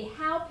study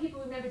how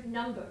people remembered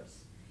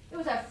numbers. It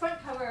was a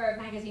front cover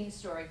magazine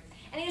story.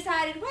 And he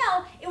decided,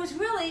 well, it was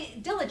really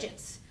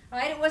diligence.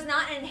 Right? It was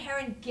not an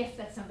inherent gift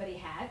that somebody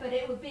had, but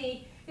it would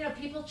be, you know,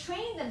 people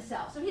trained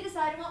themselves. So he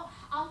decided, well,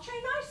 I'll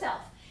train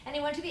myself. And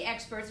he went to the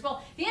experts.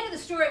 Well, the end of the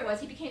story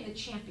was he became the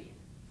champion,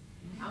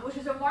 which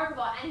was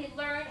remarkable. And he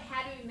learned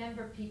how to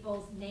remember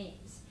people's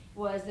names,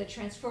 was the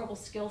transferable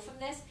skill from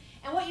this.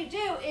 And what you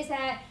do is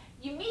that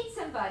you meet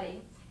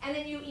somebody, and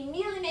then you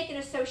immediately make an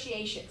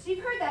association. So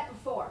you've heard that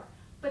before.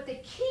 But the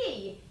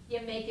key, you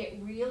make it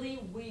really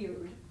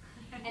weird,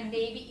 and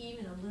maybe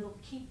even a little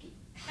kinky.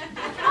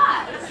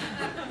 Because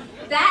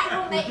that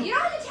will make, you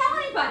don't have to tell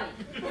anybody.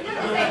 You don't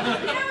have to say,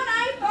 you know when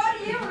I thought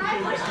of you, when I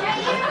pushed at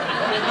you?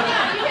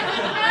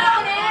 No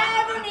one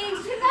ever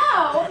needs to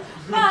know.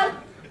 But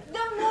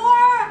the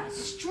more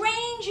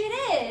strange it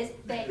is,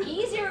 the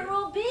easier it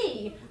will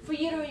be for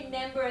you to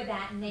remember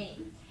that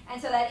name.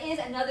 And so that is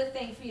another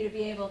thing for you to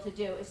be able to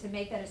do, is to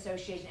make that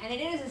association. And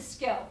it is a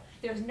skill.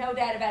 There's no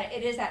doubt about it.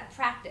 It is that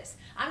practice.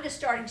 I'm just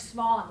starting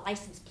small on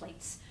license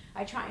plates.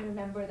 I try and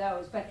remember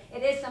those, but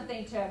it is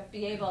something to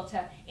be able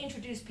to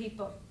introduce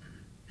people.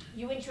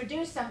 You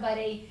introduce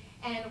somebody,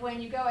 and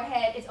when you go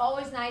ahead, it's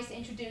always nice to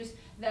introduce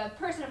the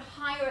person of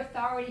higher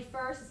authority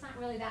first. It's not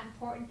really that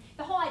important.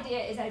 The whole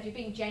idea is that if you're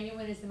being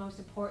genuine is the most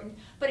important,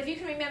 but if you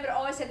can remember to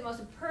always say the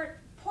most important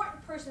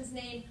person's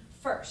name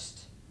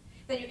first,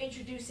 then you're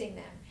introducing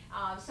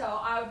them. So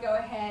I would go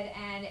ahead,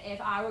 and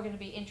if I were going to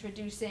be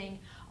introducing,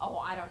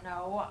 I don't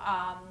know,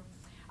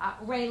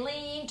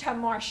 Raylene to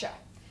Marcia.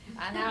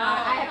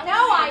 Now, I have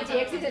no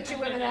idea, because these are two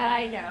women that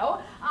I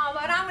know,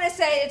 but I'm going to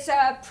say it's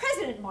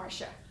President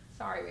Marcia.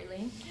 Sorry,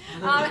 Raylene.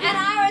 And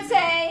I would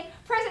say,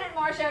 President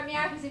Marcia, may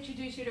I please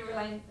introduce you to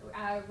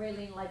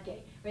Raylene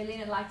Ledgate.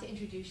 Raylene, I'd like to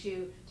introduce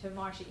you to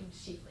Marcia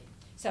Sheatley.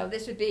 So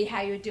this would be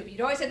how you would do it.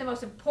 You'd always say the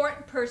most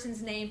important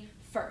person's name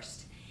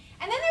first.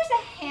 And then there's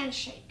the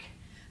handshake.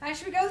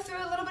 Should we go through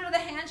a little bit of the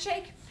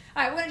handshake?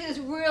 All right, we're going to do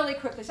this really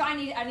quickly. So I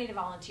need a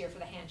volunteer for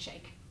the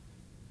handshake.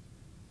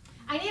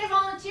 I need a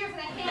volunteer for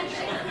the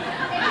handshake. It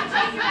should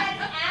take you about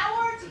an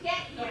hour to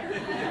get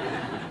here.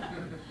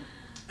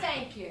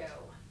 Thank you.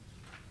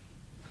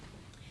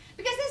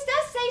 Because this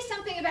does say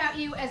something about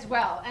you as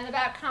well, and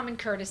about common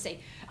courtesy.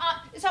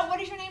 So what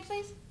is your name,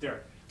 please?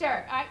 Derek.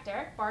 Derek. All right,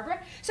 Derek,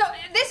 Barbara. So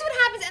this is what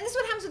happens, and this is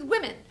what happens with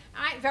women,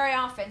 all right, very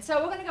often. So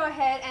we're going to go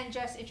ahead and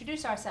just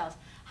introduce ourselves.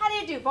 How do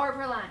you do,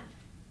 Barbara Lang?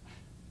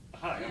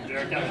 Hi, I'm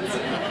Derek Evans.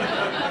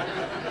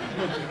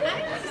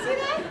 Nice, see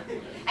that?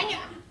 And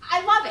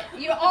I love it.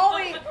 You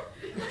always,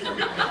 some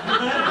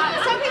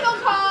people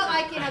call it,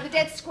 like, you know, the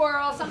dead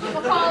squirrel. Some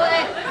people call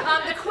it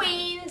the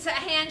queen's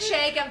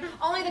handshake.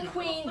 Only the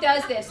queen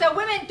does this. So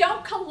women,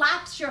 don't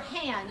collapse your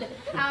hand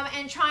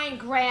and try and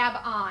grab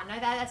on.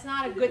 That's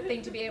not a good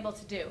thing to be able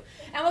to do.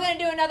 And we're going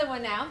to do another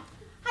one now.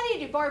 How do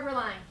you do, Barbara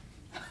Lang?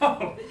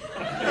 Oh.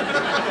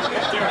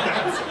 Derek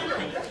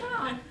Evans. Come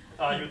on.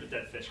 You had the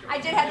dead fish going I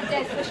did have the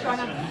dead fish going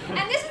on.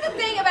 And this is the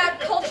thing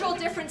about cultural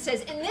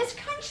differences. In this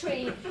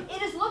country,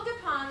 it is looked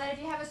upon that if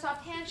you have a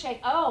soft handshake,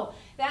 oh,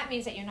 that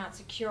means that you're not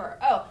secure.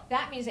 Oh,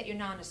 that means that you're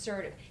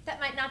non-assertive. That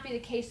might not be the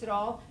case at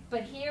all,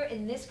 but here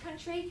in this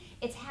country,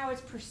 it's how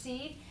it's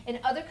perceived. In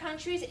other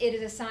countries, it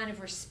is a sign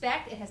of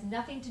respect. It has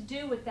nothing to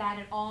do with that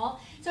at all.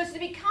 So it's to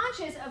be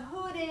conscious of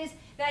who it is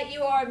that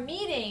you are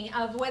meeting,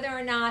 of whether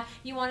or not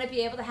you want to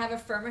be able to have a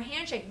firmer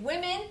handshake.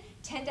 Women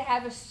tend to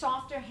have a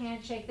softer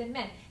handshake than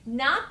men.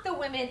 Not the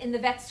women in the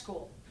vet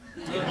school.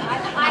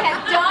 I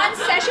have done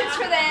sessions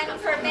for them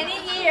for many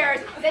years.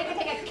 They can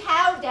take a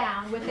cow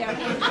down with their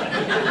handshake.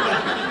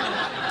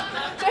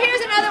 So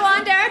here's another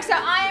one, Derek. So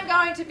I am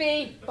going to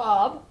be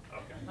Bob.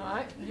 Okay. All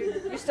right.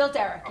 You're still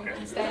Derek. Okay. You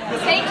can stay there.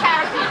 Same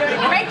character. You're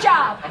doing a great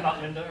job. I'm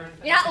not Linda or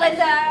anything? You're not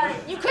Linda.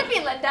 You could be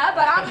Linda,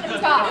 but I'm going to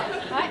be Bob.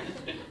 All right?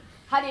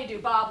 How do you do,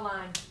 Bob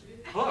line?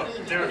 Hello,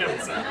 Derek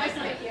Evanson. Nice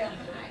to meet you.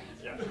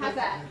 Yeah. How's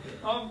that?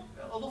 A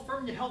little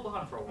firm, you held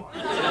on for a while. All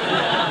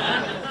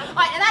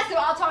right, and that's what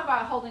I'll talk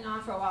about holding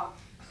on for a while.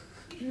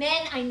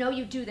 Men, I know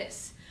you do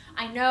this.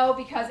 I know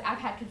because I've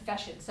had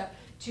confessions. So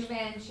two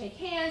men shake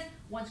hands,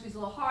 one squeezes a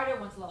little harder,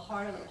 one's a little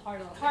harder, a little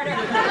harder, a little harder. For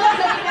those of you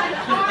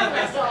that arm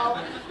wrestle,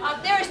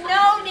 there is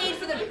no need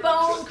for the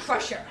bone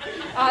crusher.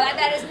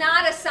 That is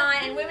not a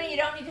sign. And women, you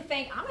don't need to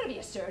think, I'm going to be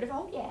assertive.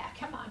 Oh yeah,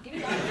 come on, give me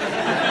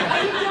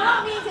that. You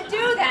don't need to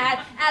do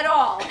that at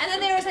all. And then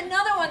there is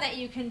another one that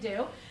you can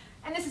do.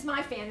 And this is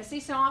my fantasy,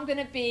 so I'm going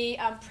to be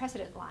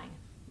President Lang.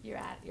 You're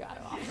out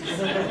of office.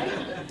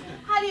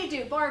 How do you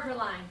do, Barbara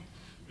Lang?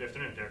 Good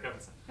afternoon, Derek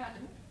Evanson.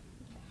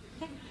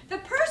 The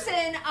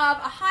person of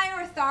a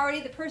higher authority,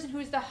 the person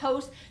who's the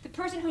host, the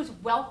person who's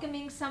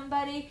welcoming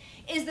somebody,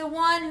 is the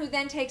one who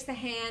then takes the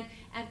hand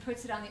and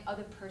puts it on the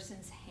other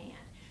person's hand.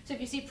 So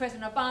if you see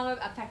President Obama,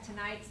 in fact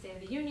tonight, State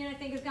of the Union I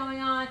think is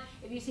going on,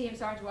 if you see him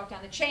starting to walk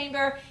down the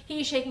chamber,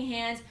 he's shaking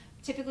hands.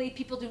 Typically,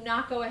 people do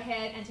not go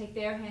ahead and take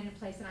their hand and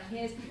place it on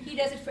his. He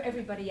does it for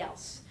everybody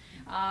else.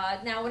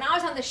 Now, when I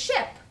was on the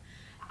ship,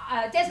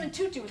 Desmond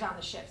Tutu was on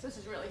the ship. So this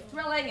is really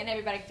thrilling, and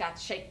everybody got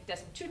to shake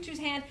Desmond Tutu's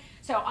hand.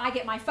 So I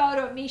get my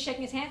photo of me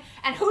shaking his hand.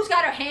 And who's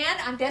got her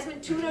hand on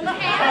Desmond Tutu's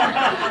hand?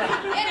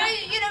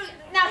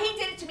 Now he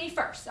did it to me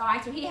first. All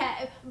right, so he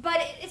had, but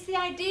it's the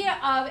idea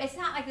of, it's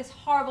not like this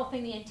horrible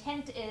thing. The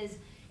intent is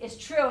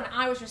true, and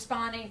I was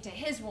responding to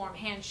his warm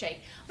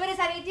handshake. But it's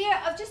that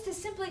idea of just to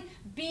simply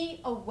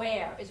be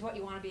aware is what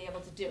you want to be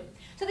able to do.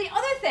 So the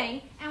other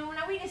thing, and when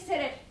we just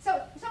sit it,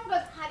 so someone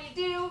goes, how do you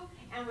do?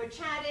 And we're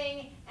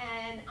chatting,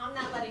 and I'm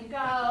not letting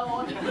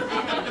go,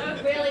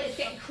 and really it's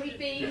getting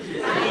creepy.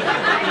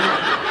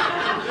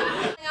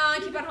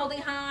 Keep on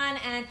holding on,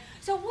 and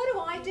so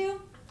what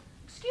do?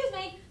 Excuse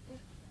me.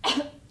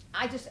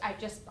 I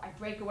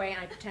break away and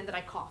I pretend that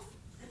I cough.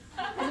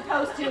 As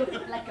opposed to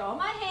let go of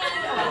my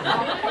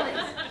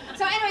hand.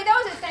 So anyway,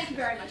 those are, thank you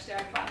very much,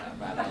 Derek. Bravo.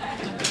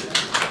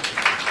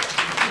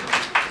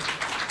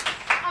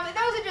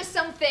 Those are just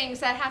some things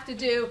that have to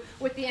do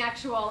with the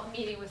actual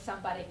meeting with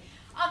somebody.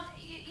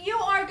 You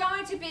are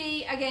going to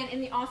be, again, in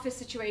the office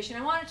situation.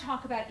 I want to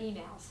talk about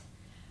emails,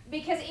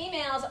 because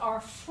emails are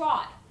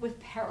fraught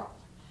with peril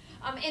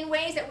in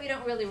ways that we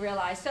don't really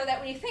realize. So that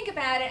when you think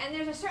about it, and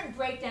there's a certain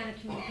breakdown of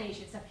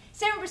communication. So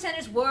 7%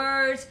 is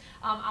words.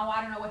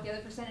 I don't know what the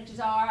other percentages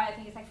are. I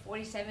think it's like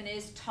 47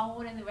 is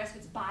tone, and the rest of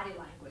it's body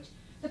language.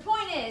 The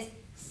point is,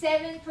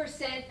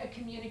 7% of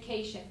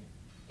communication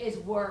is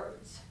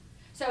words.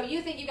 So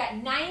you think you got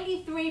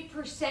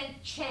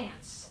 93%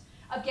 chance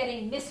of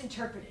getting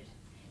misinterpreted.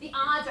 The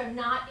odds are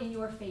not in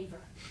your favor,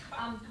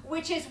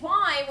 which is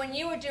why when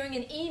you are doing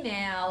an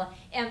email,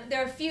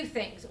 there are a few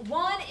things.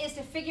 One is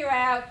to figure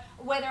out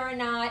whether or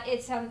not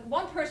it's,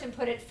 one person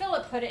put it,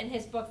 Philip put it in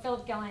his book,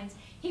 Philip Gillings,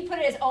 he put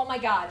it as, oh my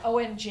God,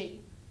 OMG,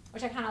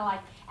 which I kind of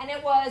like. And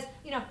it was,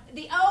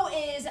 the O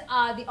is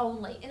the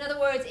only. In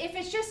other words, if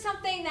it's just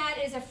something that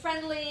is a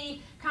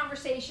friendly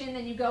conversation,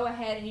 then you go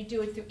ahead and you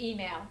do it through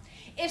email.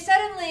 If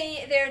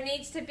suddenly there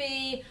needs to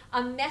be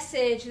a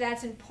message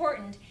that's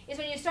important, is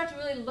when you start to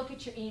really look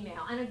at your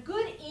email. And a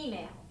good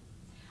email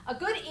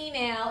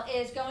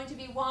is going to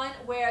be one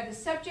where the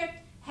subject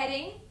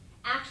heading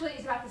actually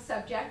is about the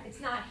subject. It's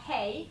not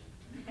hey,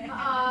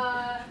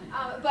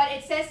 but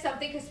it says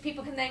something because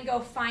people can then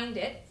go find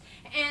it.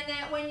 And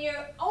that when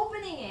you're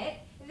opening it,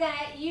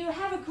 that you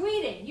have a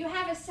greeting, you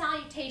have a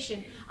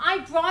salutation. I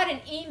brought an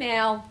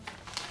email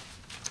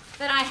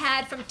that I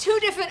had from 2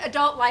 different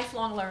adult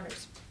lifelong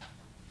learners.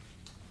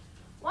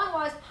 One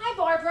was, hi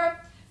Barbara,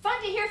 fun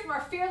to hear from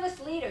our fearless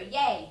leader,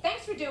 yay,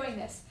 thanks for doing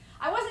this.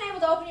 I wasn't able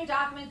to open your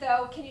document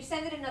though, can you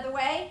send it another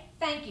way?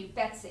 Thank you,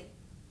 Betsy.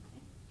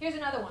 Here's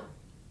another one,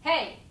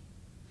 hey,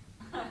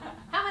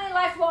 how many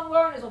lifelong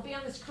learners will be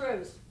on this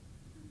cruise?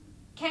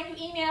 Can you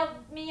email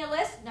me a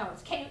list? No,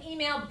 it's can you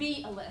email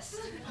B a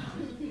list?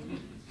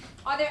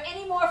 Are there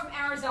any more from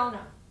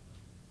Arizona?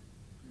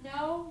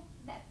 No,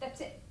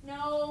 that's it.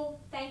 No,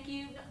 thank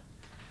you. No.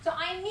 So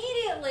I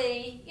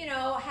immediately,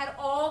 had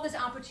all this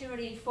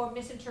opportunity for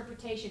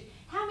misinterpretation.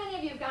 How many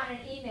of you have gotten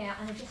an email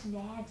and it just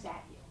nags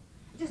at you?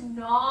 It just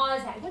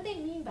gnaws at you. What do they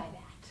mean by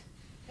that?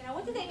 You know,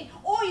 what do they mean?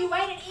 Or you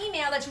write an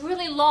email that's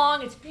really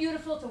long, it's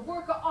beautiful, it's a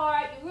work of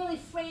art, you really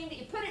framed it,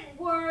 you put it in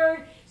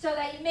Word so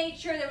that you made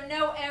sure there were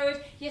no errors.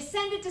 You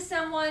send it to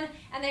someone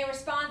and they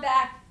respond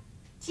back,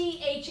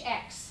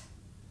 THX.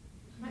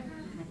 Like,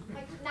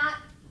 not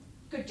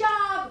good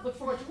job, look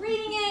forward to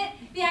reading it.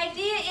 The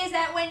idea is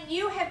that when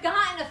you have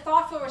gotten a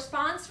thoughtful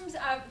response from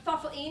a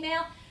thoughtful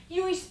email,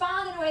 you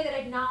respond in a way that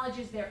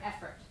acknowledges their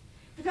effort.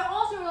 But to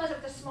also realize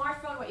that with a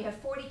smartphone, what you have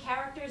 40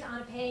 characters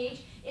on a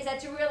page, is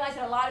that to realize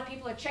that a lot of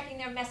people are checking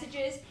their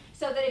messages,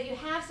 so that if you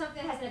have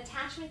something that has an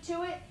attachment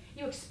to it,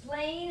 you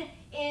explain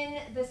in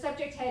the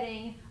subject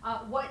heading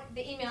what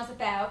the email's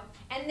about,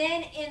 and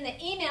then in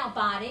the email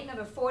body,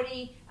 remember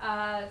 40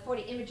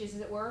 images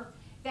as it were,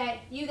 that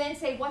you then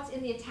say what's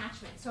in the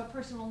attachment, so a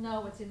person will know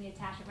what's in the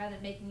attachment rather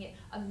than making it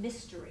a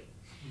mystery.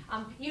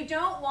 You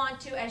don't want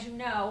to, as you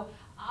know,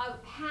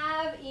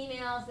 have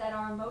emails that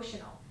are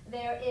emotional.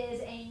 There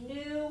is a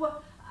new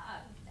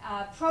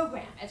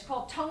program. It's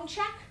called Tone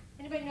Check.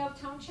 Anybody know of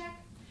Tone Check?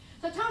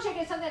 So Tone Check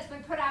is something that's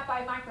been put out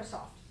by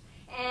Microsoft,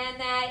 and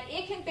that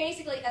it can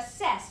basically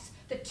assess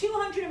the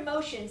 200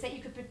 emotions that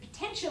you could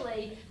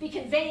potentially be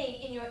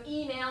conveying in your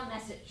email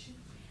message.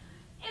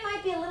 It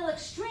might be a little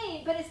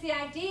extreme, but it's the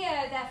idea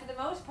that for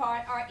the most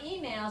part, our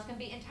emails can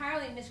be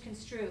entirely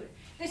misconstrued.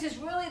 This is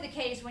really the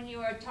case when you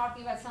are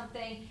talking about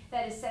something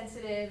that is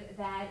sensitive,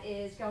 that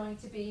is going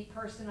to be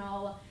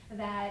personal,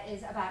 that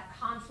is about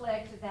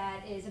conflict,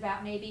 that is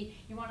about maybe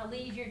you want to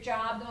leave your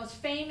job. The most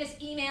famous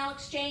email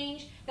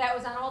exchange that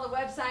was on all the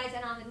websites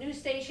and on the news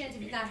stations,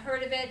 if you've not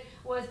heard of it,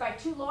 was by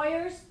two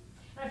lawyers.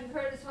 I don't know if you've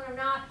heard of this one or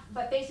not,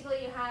 but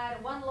basically you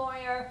had one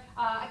lawyer,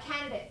 a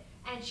candidate,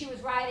 and she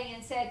was writing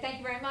and said, thank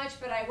you very much,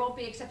 but I won't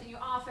be accepting your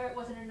offer. It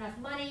wasn't enough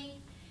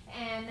money.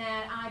 And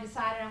that I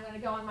decided I'm going to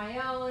go on my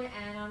own,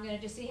 and I'm going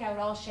to just see how it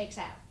all shakes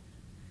out.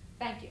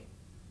 Thank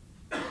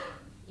you.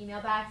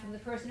 Email back from the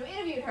person who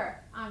interviewed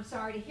her. I'm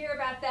sorry to hear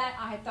about that.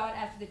 I had thought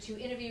after the 2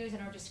 interviews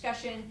and our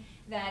discussion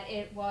that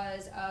it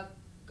was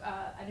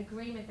an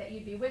agreement that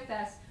you'd be with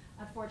us.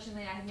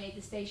 Unfortunately, I had made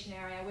the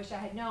stationery. I wish I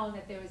had known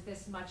that there was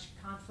this much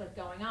conflict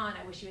going on.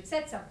 I wish you had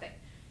said something.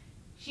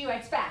 She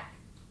writes back,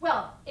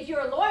 well, if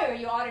you're a lawyer,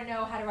 you ought to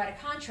know how to write a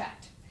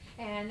contract,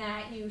 and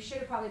that you should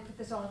have probably put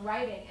this all in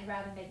writing and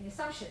rather than making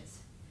assumptions.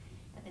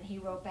 And then he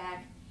wrote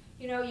back,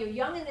 you know, you're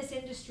young in this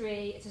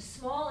industry, it's a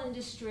small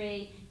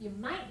industry, you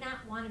might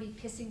not want to be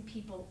pissing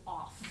people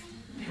off.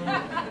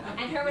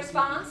 And her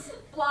response,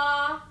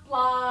 blah,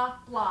 blah,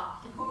 blah.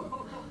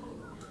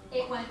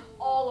 It went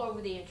all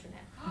over the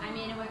internet. I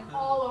mean, it went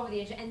all over the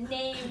internet and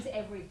names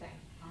everything.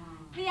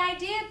 The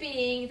idea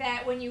being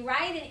that when you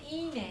write an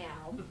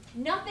email,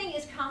 nothing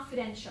is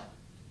confidential.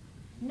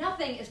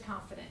 Nothing is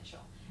confidential.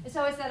 And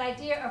so it's that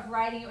idea of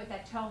writing it with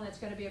that tone that's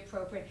going to be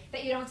appropriate,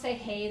 that you don't say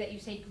hey, that you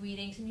say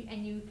greetings,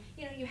 and you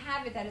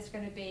have it that it's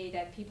going to be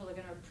that people are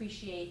going to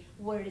appreciate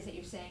what it is that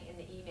you're saying in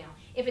the email.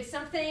 If it's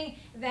something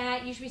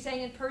that you should be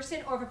saying in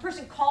person, or if a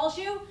person calls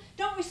you,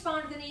 don't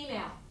respond with an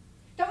email.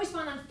 Don't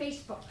respond on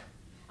Facebook,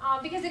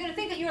 because they're going to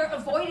think that you're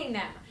avoiding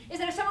them. Is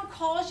that if someone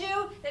calls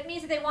you, that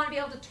means that they want to be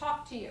able to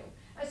talk to you.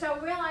 So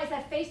realize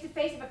that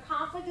face-to-face, if a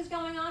conflict is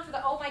going on, for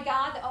the oh my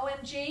God, the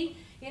OMG,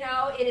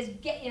 it is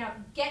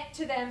get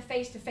to them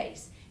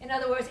face-to-face. In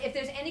other words, if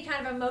there's any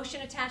kind of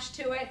emotion attached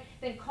to it,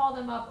 then call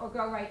them up or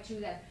go right to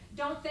them.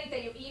 Don't think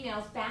that your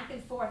emails back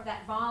and forth,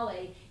 that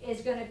volley,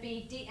 is going to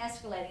be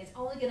de-escalating. It's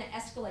only going to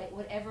escalate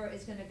whatever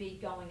is going to be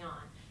going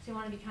on. So you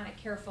want to be kind of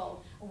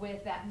careful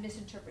with that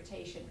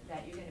misinterpretation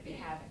that you're going to be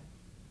having.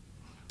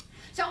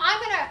 So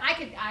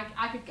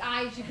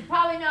as you could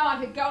probably know, I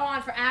could go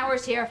on for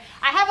hours here.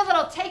 I have a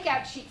little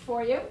takeout sheet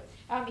for you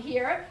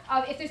here.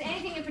 If there's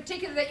anything in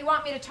particular that you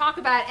want me to talk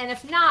about, and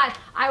if not,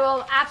 I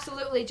will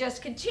absolutely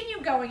just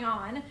continue going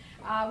on,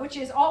 which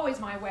is always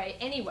my way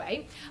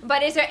anyway.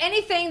 But is there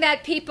anything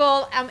that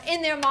people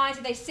in their minds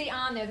that they see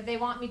on there that they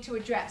want me to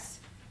address?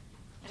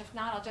 And if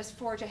not, I'll just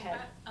forge ahead.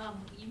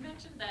 You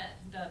mentioned that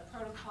the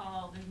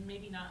protocol, there's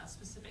maybe not a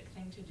specific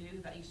thing to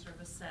do, that you sort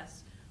of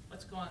assess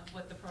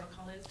what the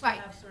protocol is. Right.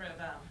 To have sort of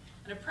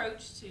an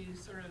approach to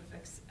sort of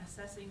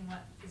assessing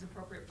what is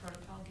appropriate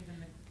protocol given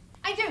the...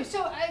 I do.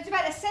 So it's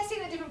about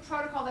assessing the different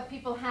protocol that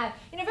people have.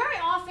 Very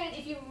often,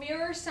 if you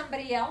mirror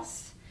somebody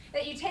else,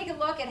 that you take a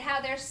look at how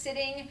they're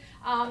sitting,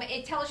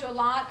 it tells you a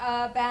lot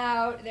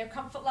about their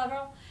comfort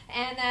level,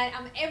 and that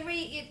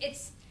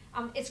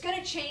it's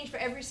going to change for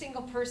every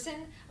single person.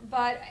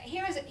 But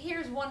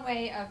here's one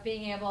way of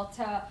being able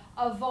to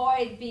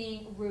avoid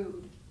being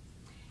rude.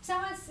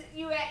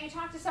 You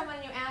talk to someone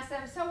and you ask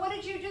them, so what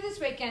did you do this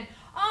weekend?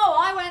 Oh,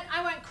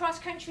 I went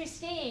cross-country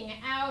skiing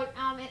out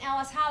in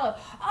Ellis Hollow.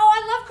 Oh,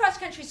 I love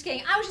cross-country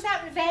skiing. I was just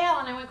out in Vail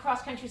and I went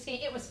cross-country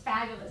skiing. It was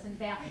fabulous in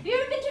Vail. Have you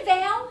ever been to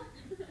Vail?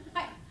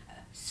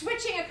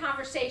 Switching a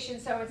conversation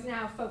so it's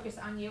now focused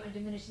on you and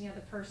diminishing the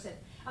other person.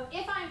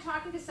 If I'm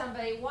talking to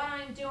somebody, what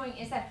I'm doing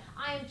is that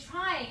I'm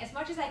trying as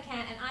much as I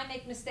can, and I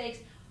make mistakes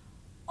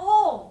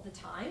all the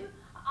time,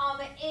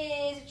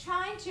 is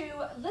trying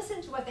to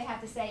listen to what they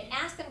have to say,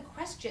 ask them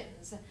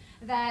questions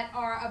that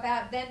are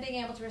about them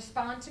being able to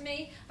respond to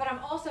me, but I'm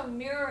also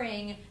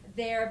mirroring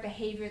their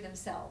behavior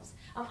themselves.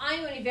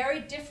 I'm going to be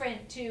very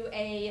different to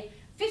a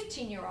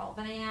 15-year-old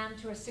than I am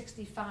to a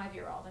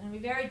 65-year-old. I'm going to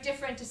be very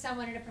different to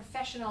someone in a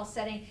professional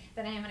setting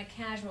than I am in a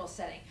casual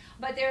setting.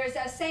 But there is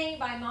a saying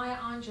by Maya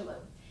Angelou,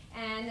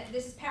 and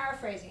this is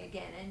paraphrasing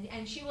again,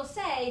 and she will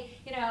say,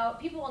 you know,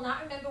 people will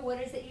not remember what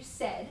it is that you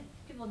said,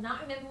 people will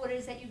not remember what it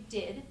is that you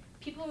did,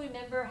 people will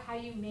remember how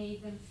you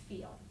made them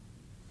feel.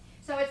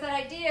 So it's that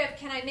idea of,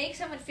 can I make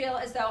someone feel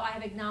as though I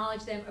have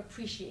acknowledged them,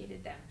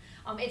 appreciated them?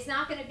 It's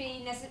not going to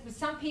be necessary. With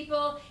some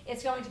people,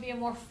 it's going to be a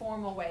more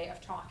formal way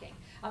of talking.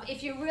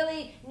 If you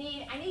really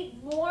need, I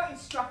need more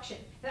instruction,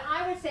 then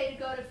I would say to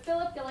go to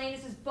Philip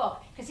Galanis'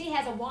 book, because he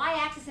has a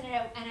y-axis and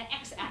an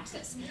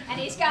x-axis. And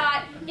he's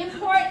got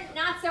important,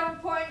 not so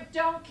important,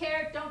 don't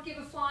care, don't give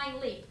a flying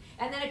leap.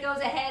 And then it goes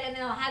ahead, and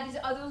then it'll have these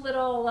other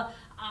little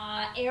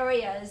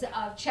areas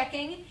of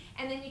checking.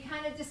 And then you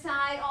kind of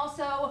decide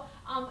also,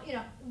 you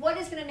know, what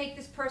is going to make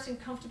this person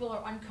comfortable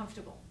or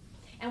uncomfortable?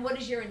 And what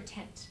is your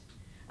intent?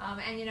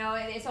 And, you know,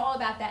 it's all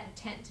about that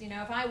intent. You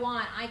know, if I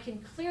want, I can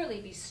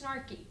clearly be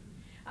snarky.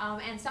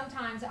 And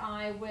sometimes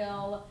I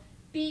will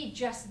be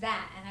just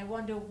that. And I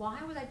wonder,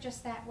 why was I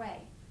just that way?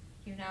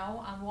 You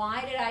know,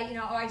 why did I, you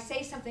know, or I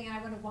say something and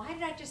I wonder, why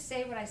did I just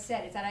say what I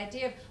said? It's that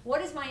idea of,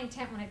 what is my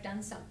intent when I've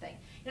done something?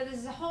 You know,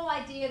 there's a whole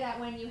idea that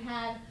when you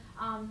have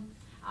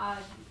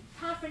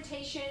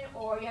confrontation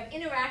or you have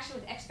interaction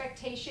with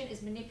expectation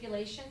is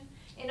manipulation.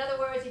 In other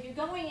words, if you're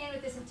going in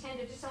with this intent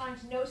of just wanting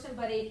to know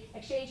somebody,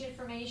 exchange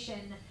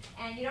information,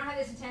 and you don't have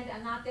this intent,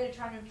 I'm not there to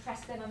try to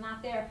impress them, I'm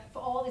not there for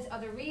all these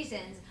other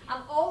reasons,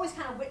 I'm always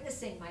kind of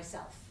witnessing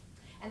myself.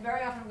 And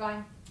very often I'm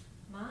going,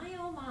 my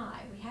oh my,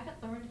 we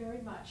haven't learned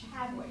very much,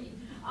 have we?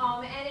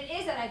 And it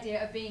is that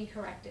idea of being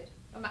corrected,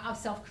 of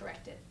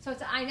self-corrected. So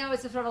it's, I know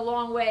it's a sort of a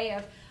long way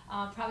of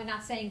probably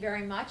not saying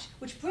very much,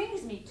 which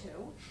brings me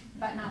to,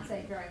 but not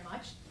saying very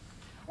much,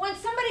 when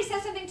somebody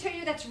says something to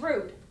you that's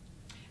rude.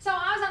 So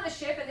I was on the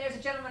ship, and there's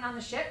a gentleman on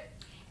the ship,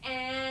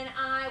 and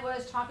I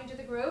was talking to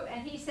the group,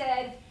 and he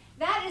said,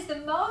 that is the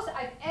most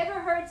I've ever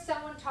heard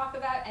someone talk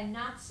about and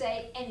not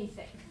say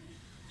anything.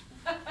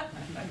 And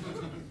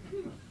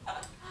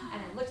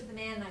I looked at the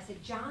man, and I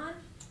said, John,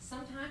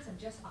 sometimes I'm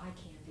just eye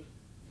candy.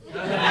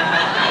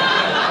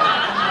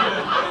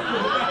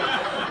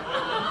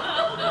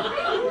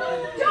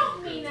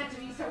 Don't mean that to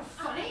be so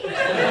funny.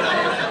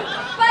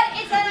 But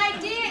it's an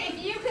idea,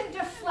 if you can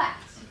deflect.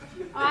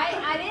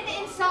 I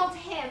didn't insult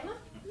him,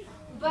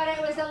 but it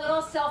was a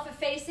little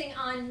self-effacing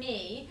on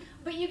me.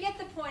 But you get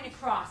the point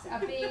across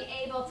of being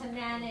able to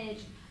manage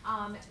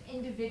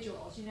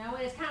individuals, you know?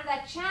 And it's kind of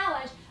that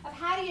challenge of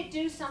how do you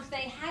do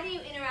something, how do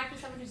you interact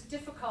with someone who's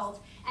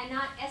difficult and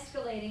not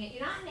escalating it.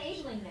 You're not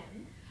enabling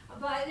them.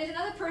 But there's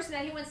another person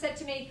that he once said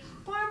to me,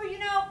 Barbara, you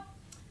know,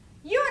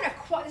 you're an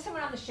acquired,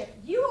 someone on the ship,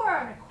 you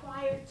are an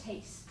acquired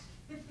taste.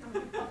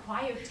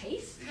 Acquired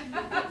taste?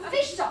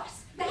 Fish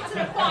sauce. That's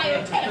an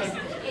acquired taste.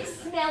 It's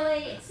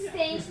smelly, it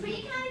stinks, but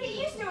you kind of get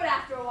used to it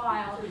after a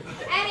while.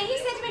 And he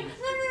said to me,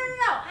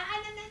 no,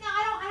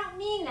 I don't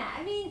mean that.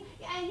 I mean,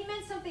 and he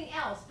meant something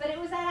else. But it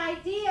was that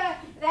idea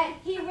that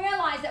he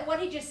realized that what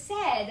he just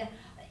said,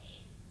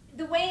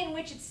 the way in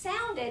which it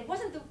sounded,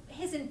 wasn't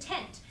his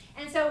intent.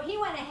 And so he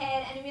went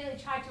ahead and immediately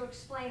tried to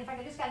explain. In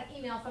fact, I just got an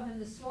email from him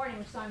this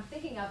morning, so I'm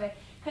thinking of it,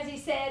 because he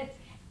said,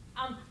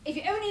 if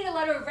you ever need a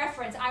letter of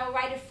reference, I will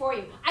write it for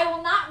you. I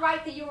will not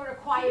write that you are an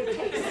acquired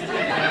taste.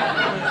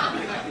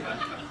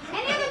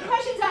 Any other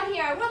questions on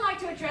here? I would like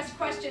to address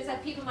questions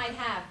that people might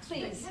have.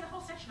 Please. You had a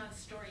whole section on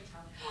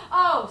storytelling.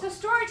 Oh, so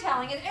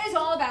storytelling, it is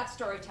all about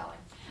storytelling.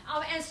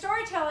 And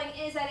storytelling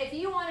is that if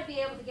you want to be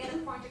able to get a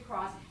point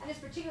across, and it's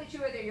particularly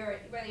true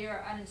whether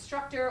you're an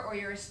instructor or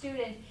you're a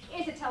student,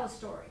 is to tell a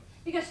story.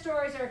 Because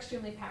stories are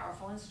extremely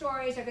powerful, and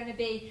stories are going to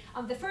be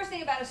the first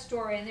thing about a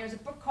story. And there's a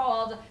book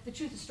called The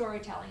Truth of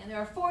Storytelling, and there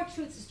are 4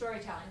 truths of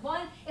storytelling.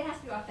 One, it has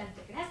to be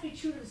authentic. It has to be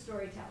true to the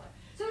storyteller.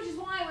 So which is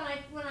why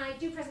when I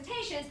do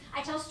presentations,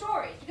 I tell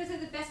stories, because they're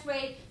the best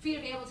way for you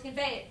to be able to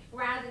convey it,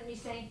 rather than me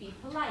saying, be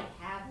polite,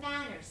 have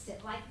manners,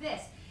 sit like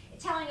this.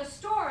 Telling a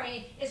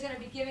story is going to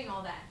be giving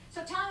all that.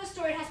 So telling a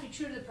story, it has to be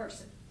true to the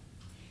person.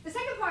 The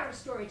second part of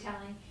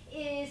storytelling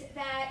is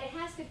that it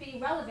has to be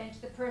relevant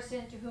to the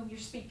person to whom you're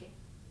speaking.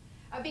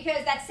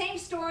 Because that same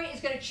story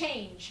is going to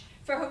change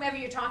for whomever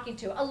you're talking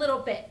to a little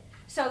bit,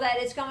 so that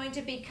it's going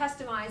to be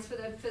customized for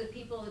the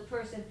people, the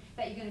person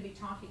that you're going to be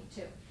talking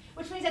to.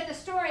 Which means that the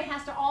story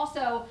has to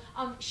also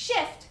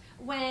shift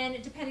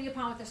depending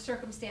upon what the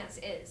circumstance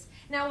is.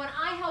 Now, when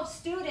I help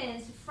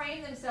students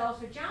frame themselves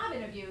for job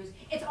interviews,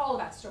 it's all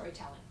about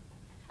storytelling.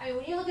 I mean,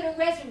 when you look at a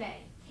resume,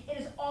 it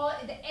is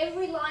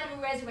every line of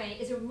a resume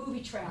is a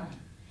movie trailer.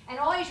 And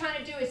all you're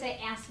trying to do is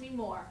say, ask me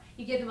more.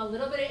 You give them a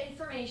little bit of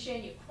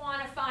information, you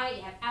quantify it,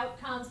 you have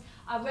outcomes.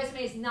 A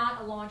resume is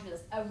not a laundry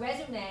list. A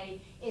resume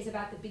is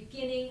about the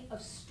beginning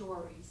of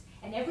stories.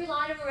 And every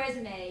line of a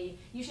resume,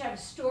 you should have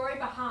a story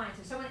behind.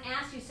 So if someone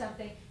asks you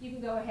something, you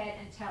can go ahead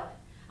and tell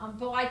it.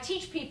 But I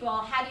teach people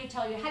how do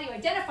you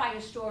identify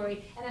your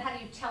story, and then how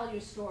do you tell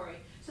your story.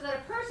 so that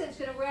a person's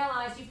going to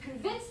realize you've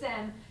convinced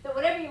them that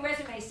whatever your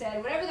resume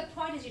said, whatever the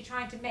point is you're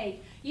trying to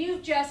make,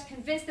 you've just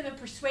convinced them and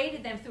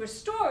persuaded them through a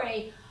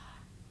story.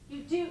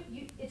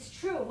 It's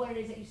true what it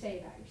is that you say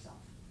about yourself.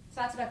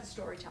 So that's about the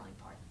storytelling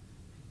part.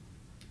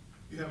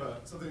 You have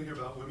something here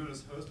about women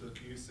as hosts, but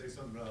can you say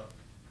something about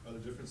other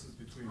differences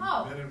between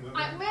men and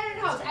women? Men and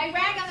hosts. I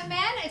rag on the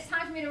men. It's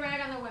time for me to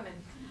rag on the women.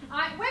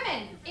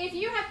 Women, if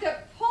you have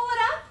to pull it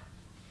up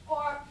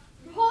or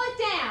pull it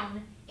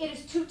down, it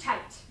is too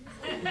tight.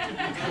 It's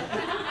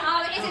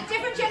a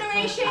different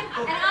generation,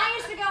 and I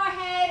used to go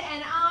ahead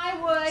and I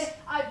would,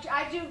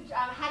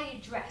 how do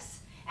you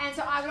dress? And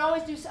so I would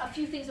always do a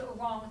few things that were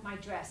wrong with my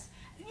dress.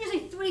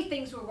 Usually 3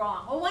 things were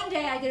wrong. Well, one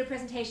day I did a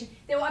presentation,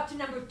 they were up to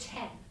number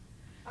 10.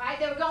 All right,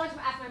 they were going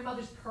after my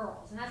mother's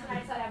pearls, and that's when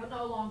I decided I would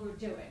no longer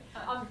do it.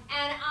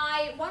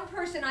 One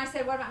person, I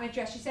said, what about my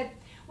dress? She said,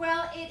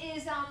 well, it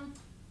is,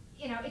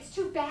 it's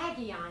too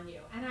baggy on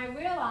you. And I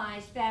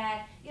realized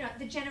that,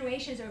 the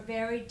generations are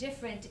very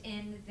different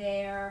in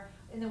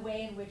the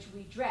way in which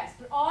we dress.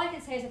 But all I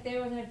can say is that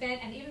there was an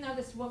event, and even though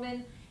this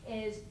woman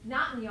is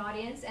not in the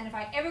audience, and if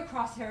I ever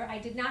crossed her, I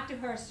did not do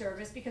her a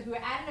service because we were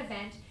at an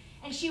event,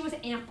 and she was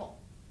ample.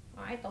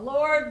 All right, the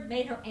Lord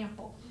made her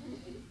ample.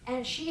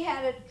 And she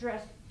had it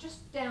dressed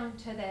just down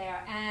to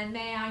there, and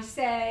may I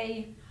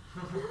say,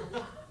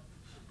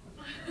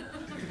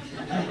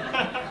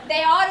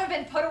 they ought to have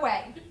been put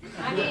away.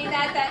 I mean,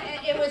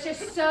 it was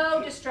just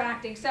so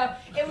distracting. So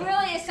it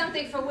really is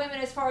something for women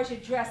as far as your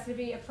dress to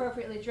be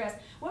appropriately dressed.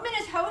 Women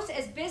as hosts,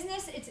 as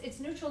business, it's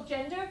neutral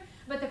gender,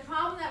 but the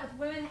problem that with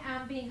women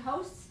being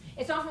hosts,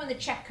 it's often when the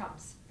check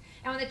comes.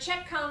 And when the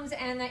check comes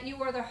and that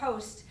you are the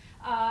host,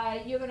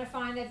 you're going to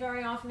find that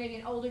very often maybe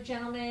an older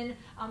gentleman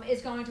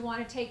is going to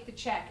want to take the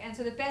check. And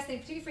so the best thing,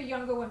 particularly for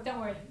younger women, don't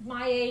worry,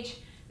 my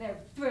age, they're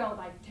thrilled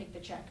I take the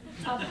check.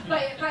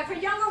 But for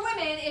younger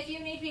women, if you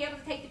need to be able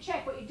to take the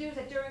check, what you do is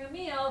that during a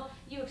meal,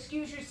 you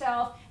excuse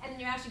yourself, and then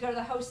you actually go to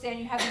the host stand,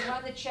 you have them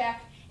run the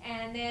check,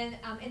 and then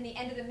in the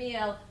end of the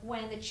meal,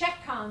 when the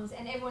check comes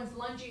and everyone's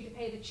lunging to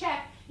pay the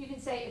check, you can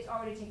say it's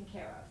already taken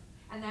care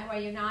of. And that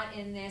way you're not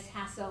in this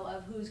hassle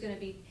of who's going to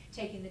be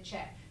taking the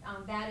check.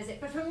 That is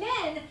it. But for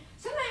men,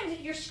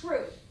 sometimes you're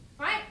screwed,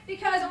 right?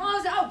 Because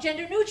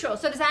gender neutral.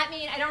 So does that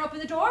mean I don't open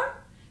the door?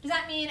 Does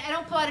that mean I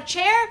don't pull out a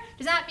chair?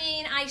 Does that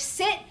mean I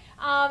sit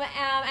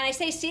and I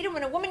stay seated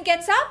when a woman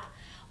gets up?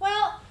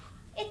 Well,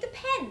 it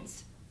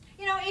depends.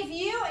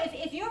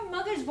 If your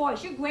mother's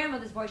voice, your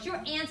grandmother's voice, your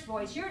aunt's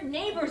voice, your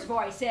neighbor's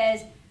voice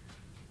says,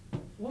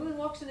 woman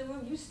walks in the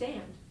room, you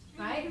stand.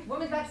 Right?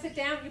 Woman's about to sit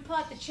down, you pull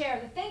out the chair.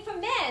 The thing for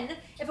men,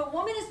 if a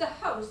woman is the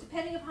host,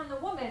 depending upon the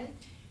woman,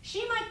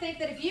 she might think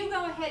that if you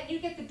go ahead and you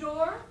get the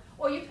door,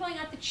 or you're pulling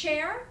out the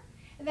chair,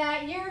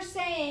 that you're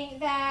saying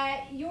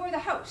that you're the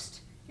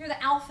host. You're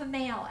the alpha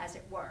male, as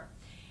it were.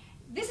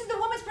 This is the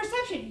woman's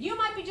perception. You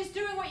might be just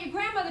doing what your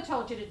grandmother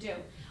told you to do.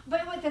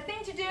 But the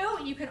thing to do,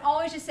 you can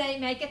always just say,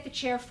 may I get the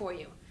chair for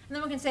you? And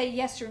then we can say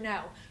yes or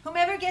no.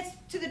 Whomever gets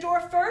to the door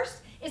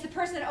first is the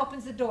person that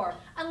opens the door,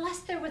 unless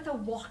they're with a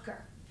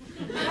walker.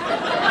 So, you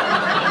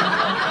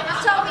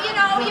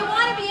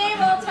want to be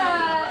able to,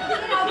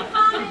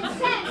 common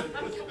sense.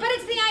 But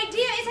it's the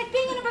idea, it's like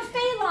being in a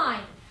buffet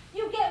line.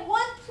 You get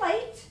 1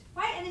 plate,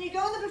 right, and then you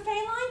go in the buffet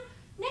line.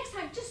 Next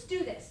time, just do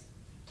this.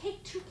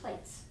 Take 2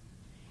 plates,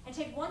 and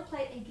take 1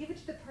 plate and give it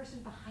to the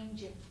person behind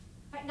you.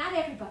 Right? Not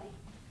everybody.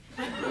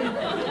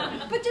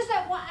 But just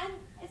that one,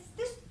 and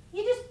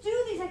you just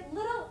do these like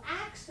little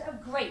acts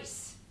of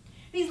grace.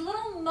 These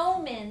little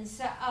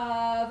moments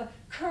of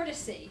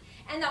courtesy.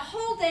 And the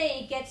whole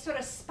day gets sort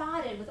of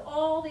spotted with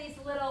all these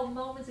little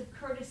moments of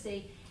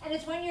courtesy. And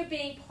it's when you're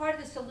being part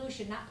of the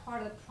solution, not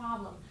part of the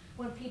problem,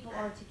 when people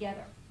are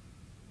together.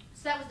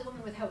 So that was the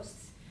woman with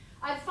hosts.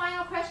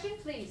 Final question,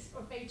 please,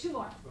 or maybe 2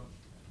 more.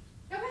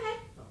 Go ahead.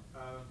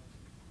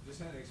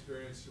 Just had an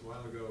experience a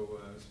while ago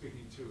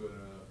speaking to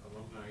an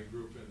alumni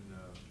group in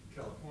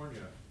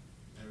California,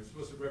 and it was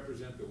supposed to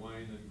represent the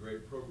wine and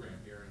grape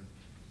program here, and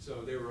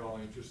so they were all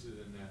interested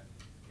in that.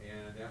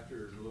 And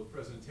after a little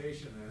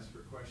presentation, I asked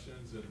for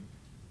questions, and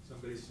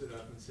somebody stood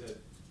up and said,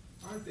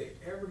 aren't they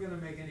ever going to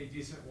make any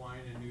decent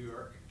wine in New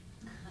York?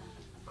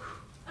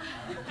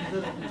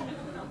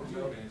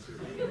 Don't answer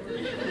me.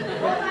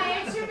 What did my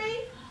answer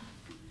be?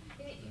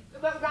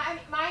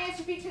 My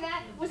answer be to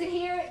that, was it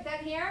here,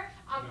 here?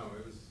 No,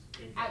 it was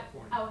in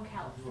California. In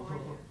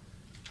California.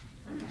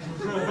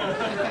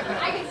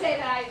 I can say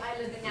that I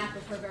lived in Napa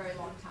for a very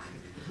long time.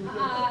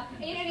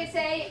 You can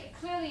say,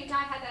 clearly you've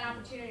not had that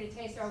opportunity to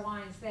taste our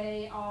wines.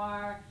 They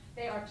are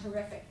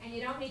terrific. And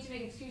you don't need to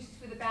make excuses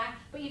for the back,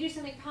 but you do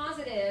something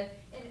positive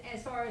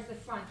as far as the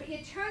front. But you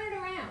turn it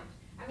around.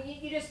 I mean,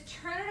 you just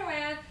turn it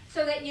around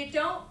so that you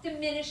don't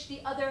diminish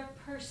the other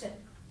person.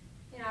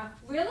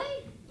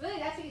 Really? Really,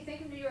 that's what you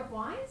think of New York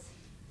wines?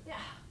 Yeah,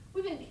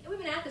 we've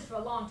been at this for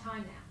a long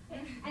time now.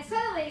 And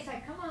suddenly it's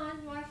like, come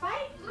on, you want to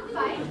fight? I'll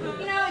fight.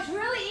 It's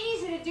really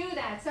easy to do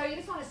that. So you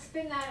just want to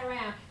spin that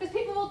around. Because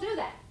people will do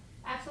that.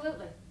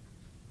 Absolutely.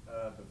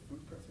 The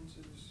food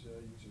preferences,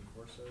 using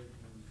foresight?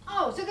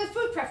 Oh, so there's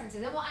food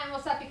preferences, and we'll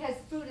stop because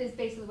food is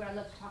basically what I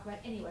love to talk about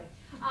anyway.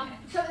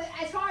 So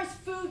as far as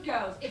food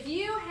goes, if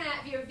you're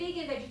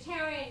vegan,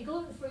 vegetarian,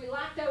 gluten-free,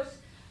 lactose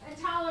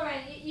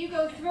intolerant, you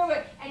go through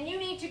it, and you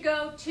need to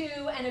go to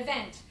an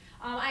event.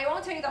 I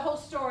won't tell you the whole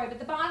story, but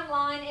the bottom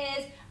line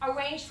is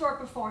arrange for it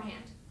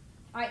beforehand.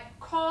 All right,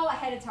 call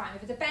ahead of time.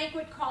 If it's a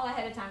banquet, call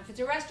ahead of time. If it's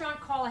a restaurant,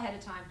 call ahead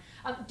of time.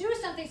 Do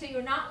something so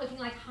you're not looking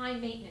like high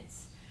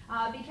maintenance.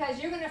 Because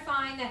you're going to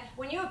find that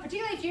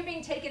particularly if you're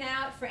being taken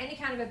out for any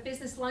kind of a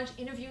business lunch,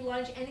 interview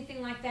lunch,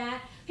 anything like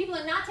that, people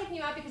are not taking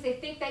you out because they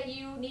think that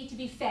you need to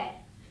be fed.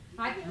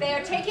 Right? They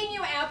are taking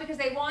you out because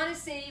they want to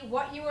see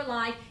what you are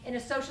like in a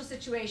social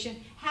situation.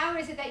 How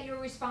is it that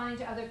you're responding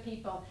to other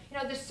people?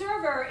 The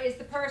server is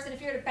the person, if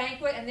you're at a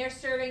banquet and they're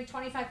serving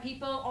 25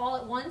 people all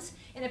at once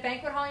in a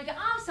banquet hall, you go,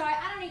 oh, I'm sorry,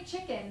 I don't eat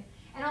chicken.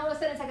 And all of a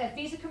sudden, it's like that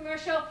Visa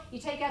commercial. You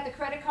take out the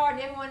credit card,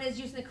 and everyone is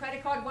using the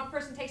credit card. One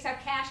person takes out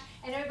cash,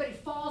 and everybody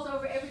falls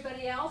over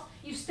everybody else.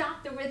 You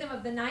stop the rhythm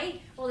of the night.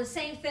 Well, the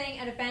same thing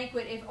at a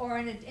banquet or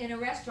in a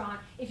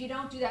restaurant if you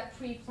don't do that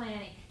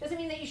pre-planning. Doesn't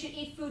mean that you should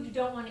eat food you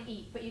don't want to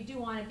eat, but you do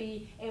want to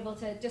be able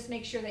to just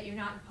make sure that you're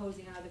not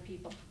imposing on other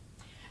people.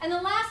 And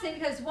the last thing,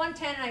 because it's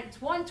 1:10 and it's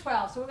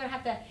 1:12, so we're going to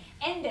have to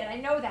end it, I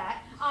know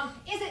that,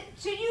 is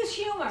to use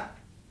humor.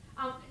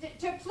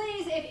 To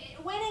please,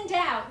 when in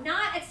doubt,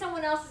 not at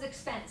someone else's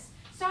expense.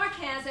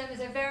 Sarcasm is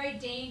a very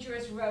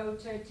dangerous road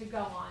to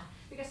go on,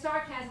 because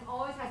sarcasm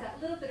always has that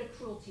little bit of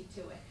cruelty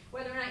to it.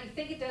 Whether or not you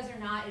think it does or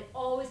not, it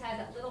always has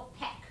that little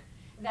peck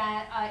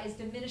that is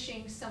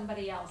diminishing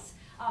somebody else.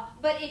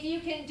 But if you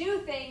can do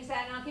things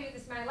that, and I'll give you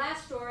this, my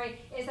last story,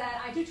 is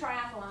that I do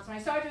triathlons. When I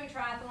started doing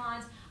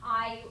triathlons,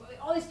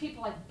 all these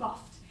people like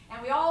buffed.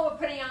 And we all were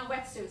putting on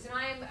wetsuits, and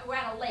we're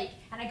at a lake.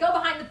 And I go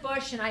behind the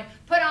bush, and I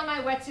put on my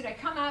wetsuit. I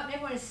come out, and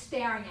everyone is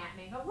staring at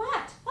me. I go,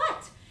 what?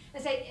 What? I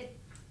say,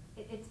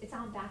 it's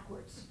on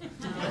backwards.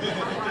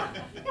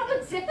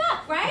 But zip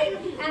up, right?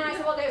 And I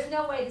said, well, there's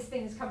no way this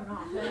thing is coming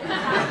off. And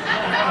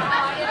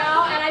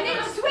I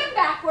didn't swim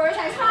backwards.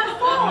 I swam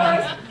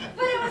forwards.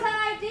 But it was an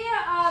idea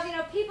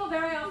of, people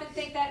very often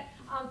think that,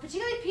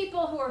 particularly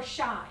people who are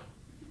shy,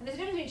 and there's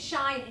a difference between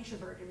shy and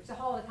introverted. It's a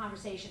whole other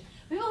conversation.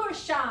 People who are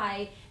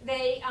shy,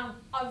 they are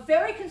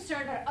very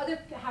concerned about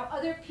how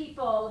other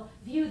people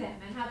view them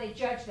and how they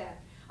judge them.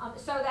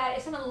 So that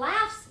if someone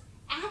laughs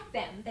at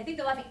them, they think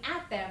they're laughing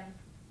at them,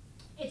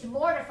 it's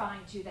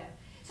mortifying to them.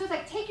 So it's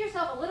like, take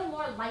yourself a little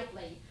more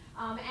lightly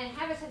and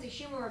have a sense of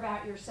humor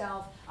about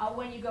yourself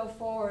when you go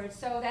forward,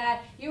 so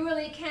that you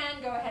really can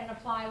go ahead and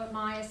apply what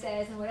Maya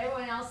says and what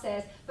everyone else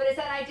says. But it's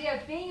that idea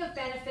of being of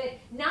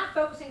benefit, not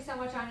focusing so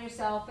much on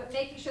yourself, but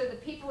making sure that the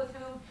people with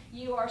whom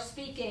you are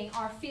speaking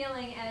are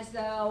feeling as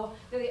though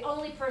they're the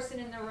only person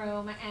in the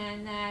room,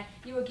 and that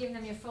you are giving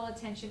them your full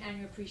attention and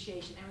your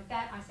appreciation. And with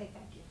that, I say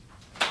thank you.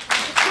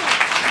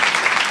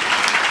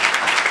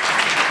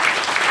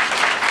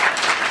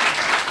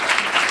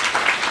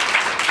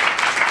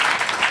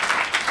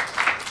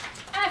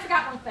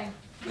 Thing.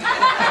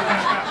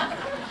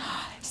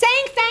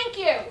 Saying thank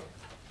you.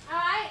 All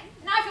right?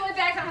 Now I feel really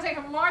bad because I'm saying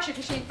for Marsha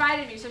because she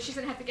invited me, so she's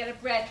going to have to get a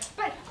bread.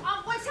 But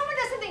when someone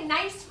does something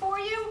nice for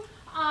you,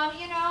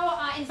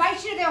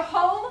 invites you to their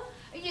home,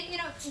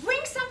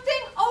 bring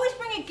something. Always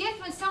bring a gift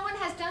when someone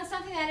has done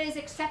something that is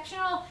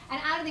exceptional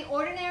and out of the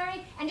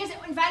ordinary, and just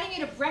inviting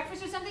you to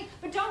breakfast or something.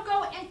 But don't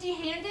go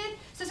empty-handed.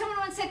 So someone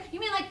once said, "You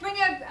mean like bring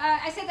a?"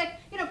 I said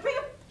bring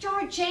a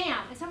jar of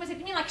jam. And someone said,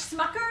 "You mean like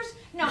Smuckers?"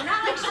 No,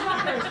 not like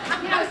Smuckers.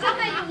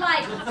 Something that you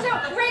like. So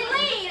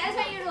Raylene, as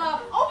I you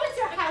love, opens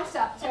her house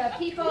up to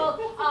people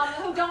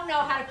who don't know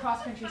how to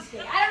cross-country ski.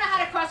 I don't know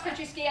how to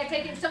cross-country ski. I've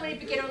taken so many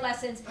beginner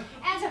lessons,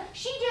 and so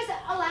she just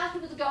allows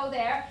people to go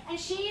there, and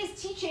she is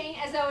teaching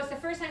as though it's the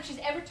first time she's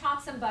ever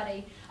taught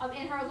somebody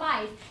in her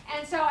life.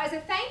 And so as a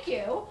thank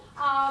you,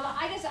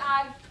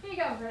 here you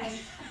go, Raylene.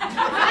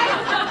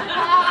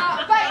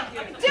 But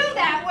do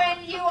that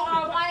when you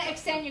want to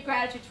extend your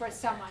gratitude towards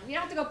someone. You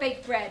don't have to go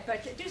bake bread,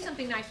 but do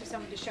something nice for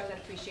someone to show that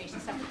appreciation.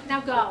 So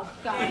now go.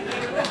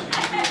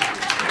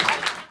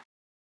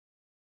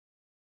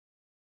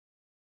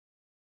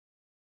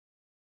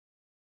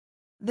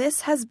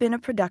 This has been a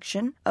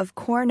production of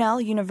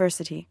Cornell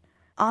University,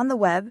 on the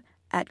web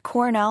at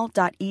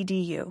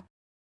cornell.edu.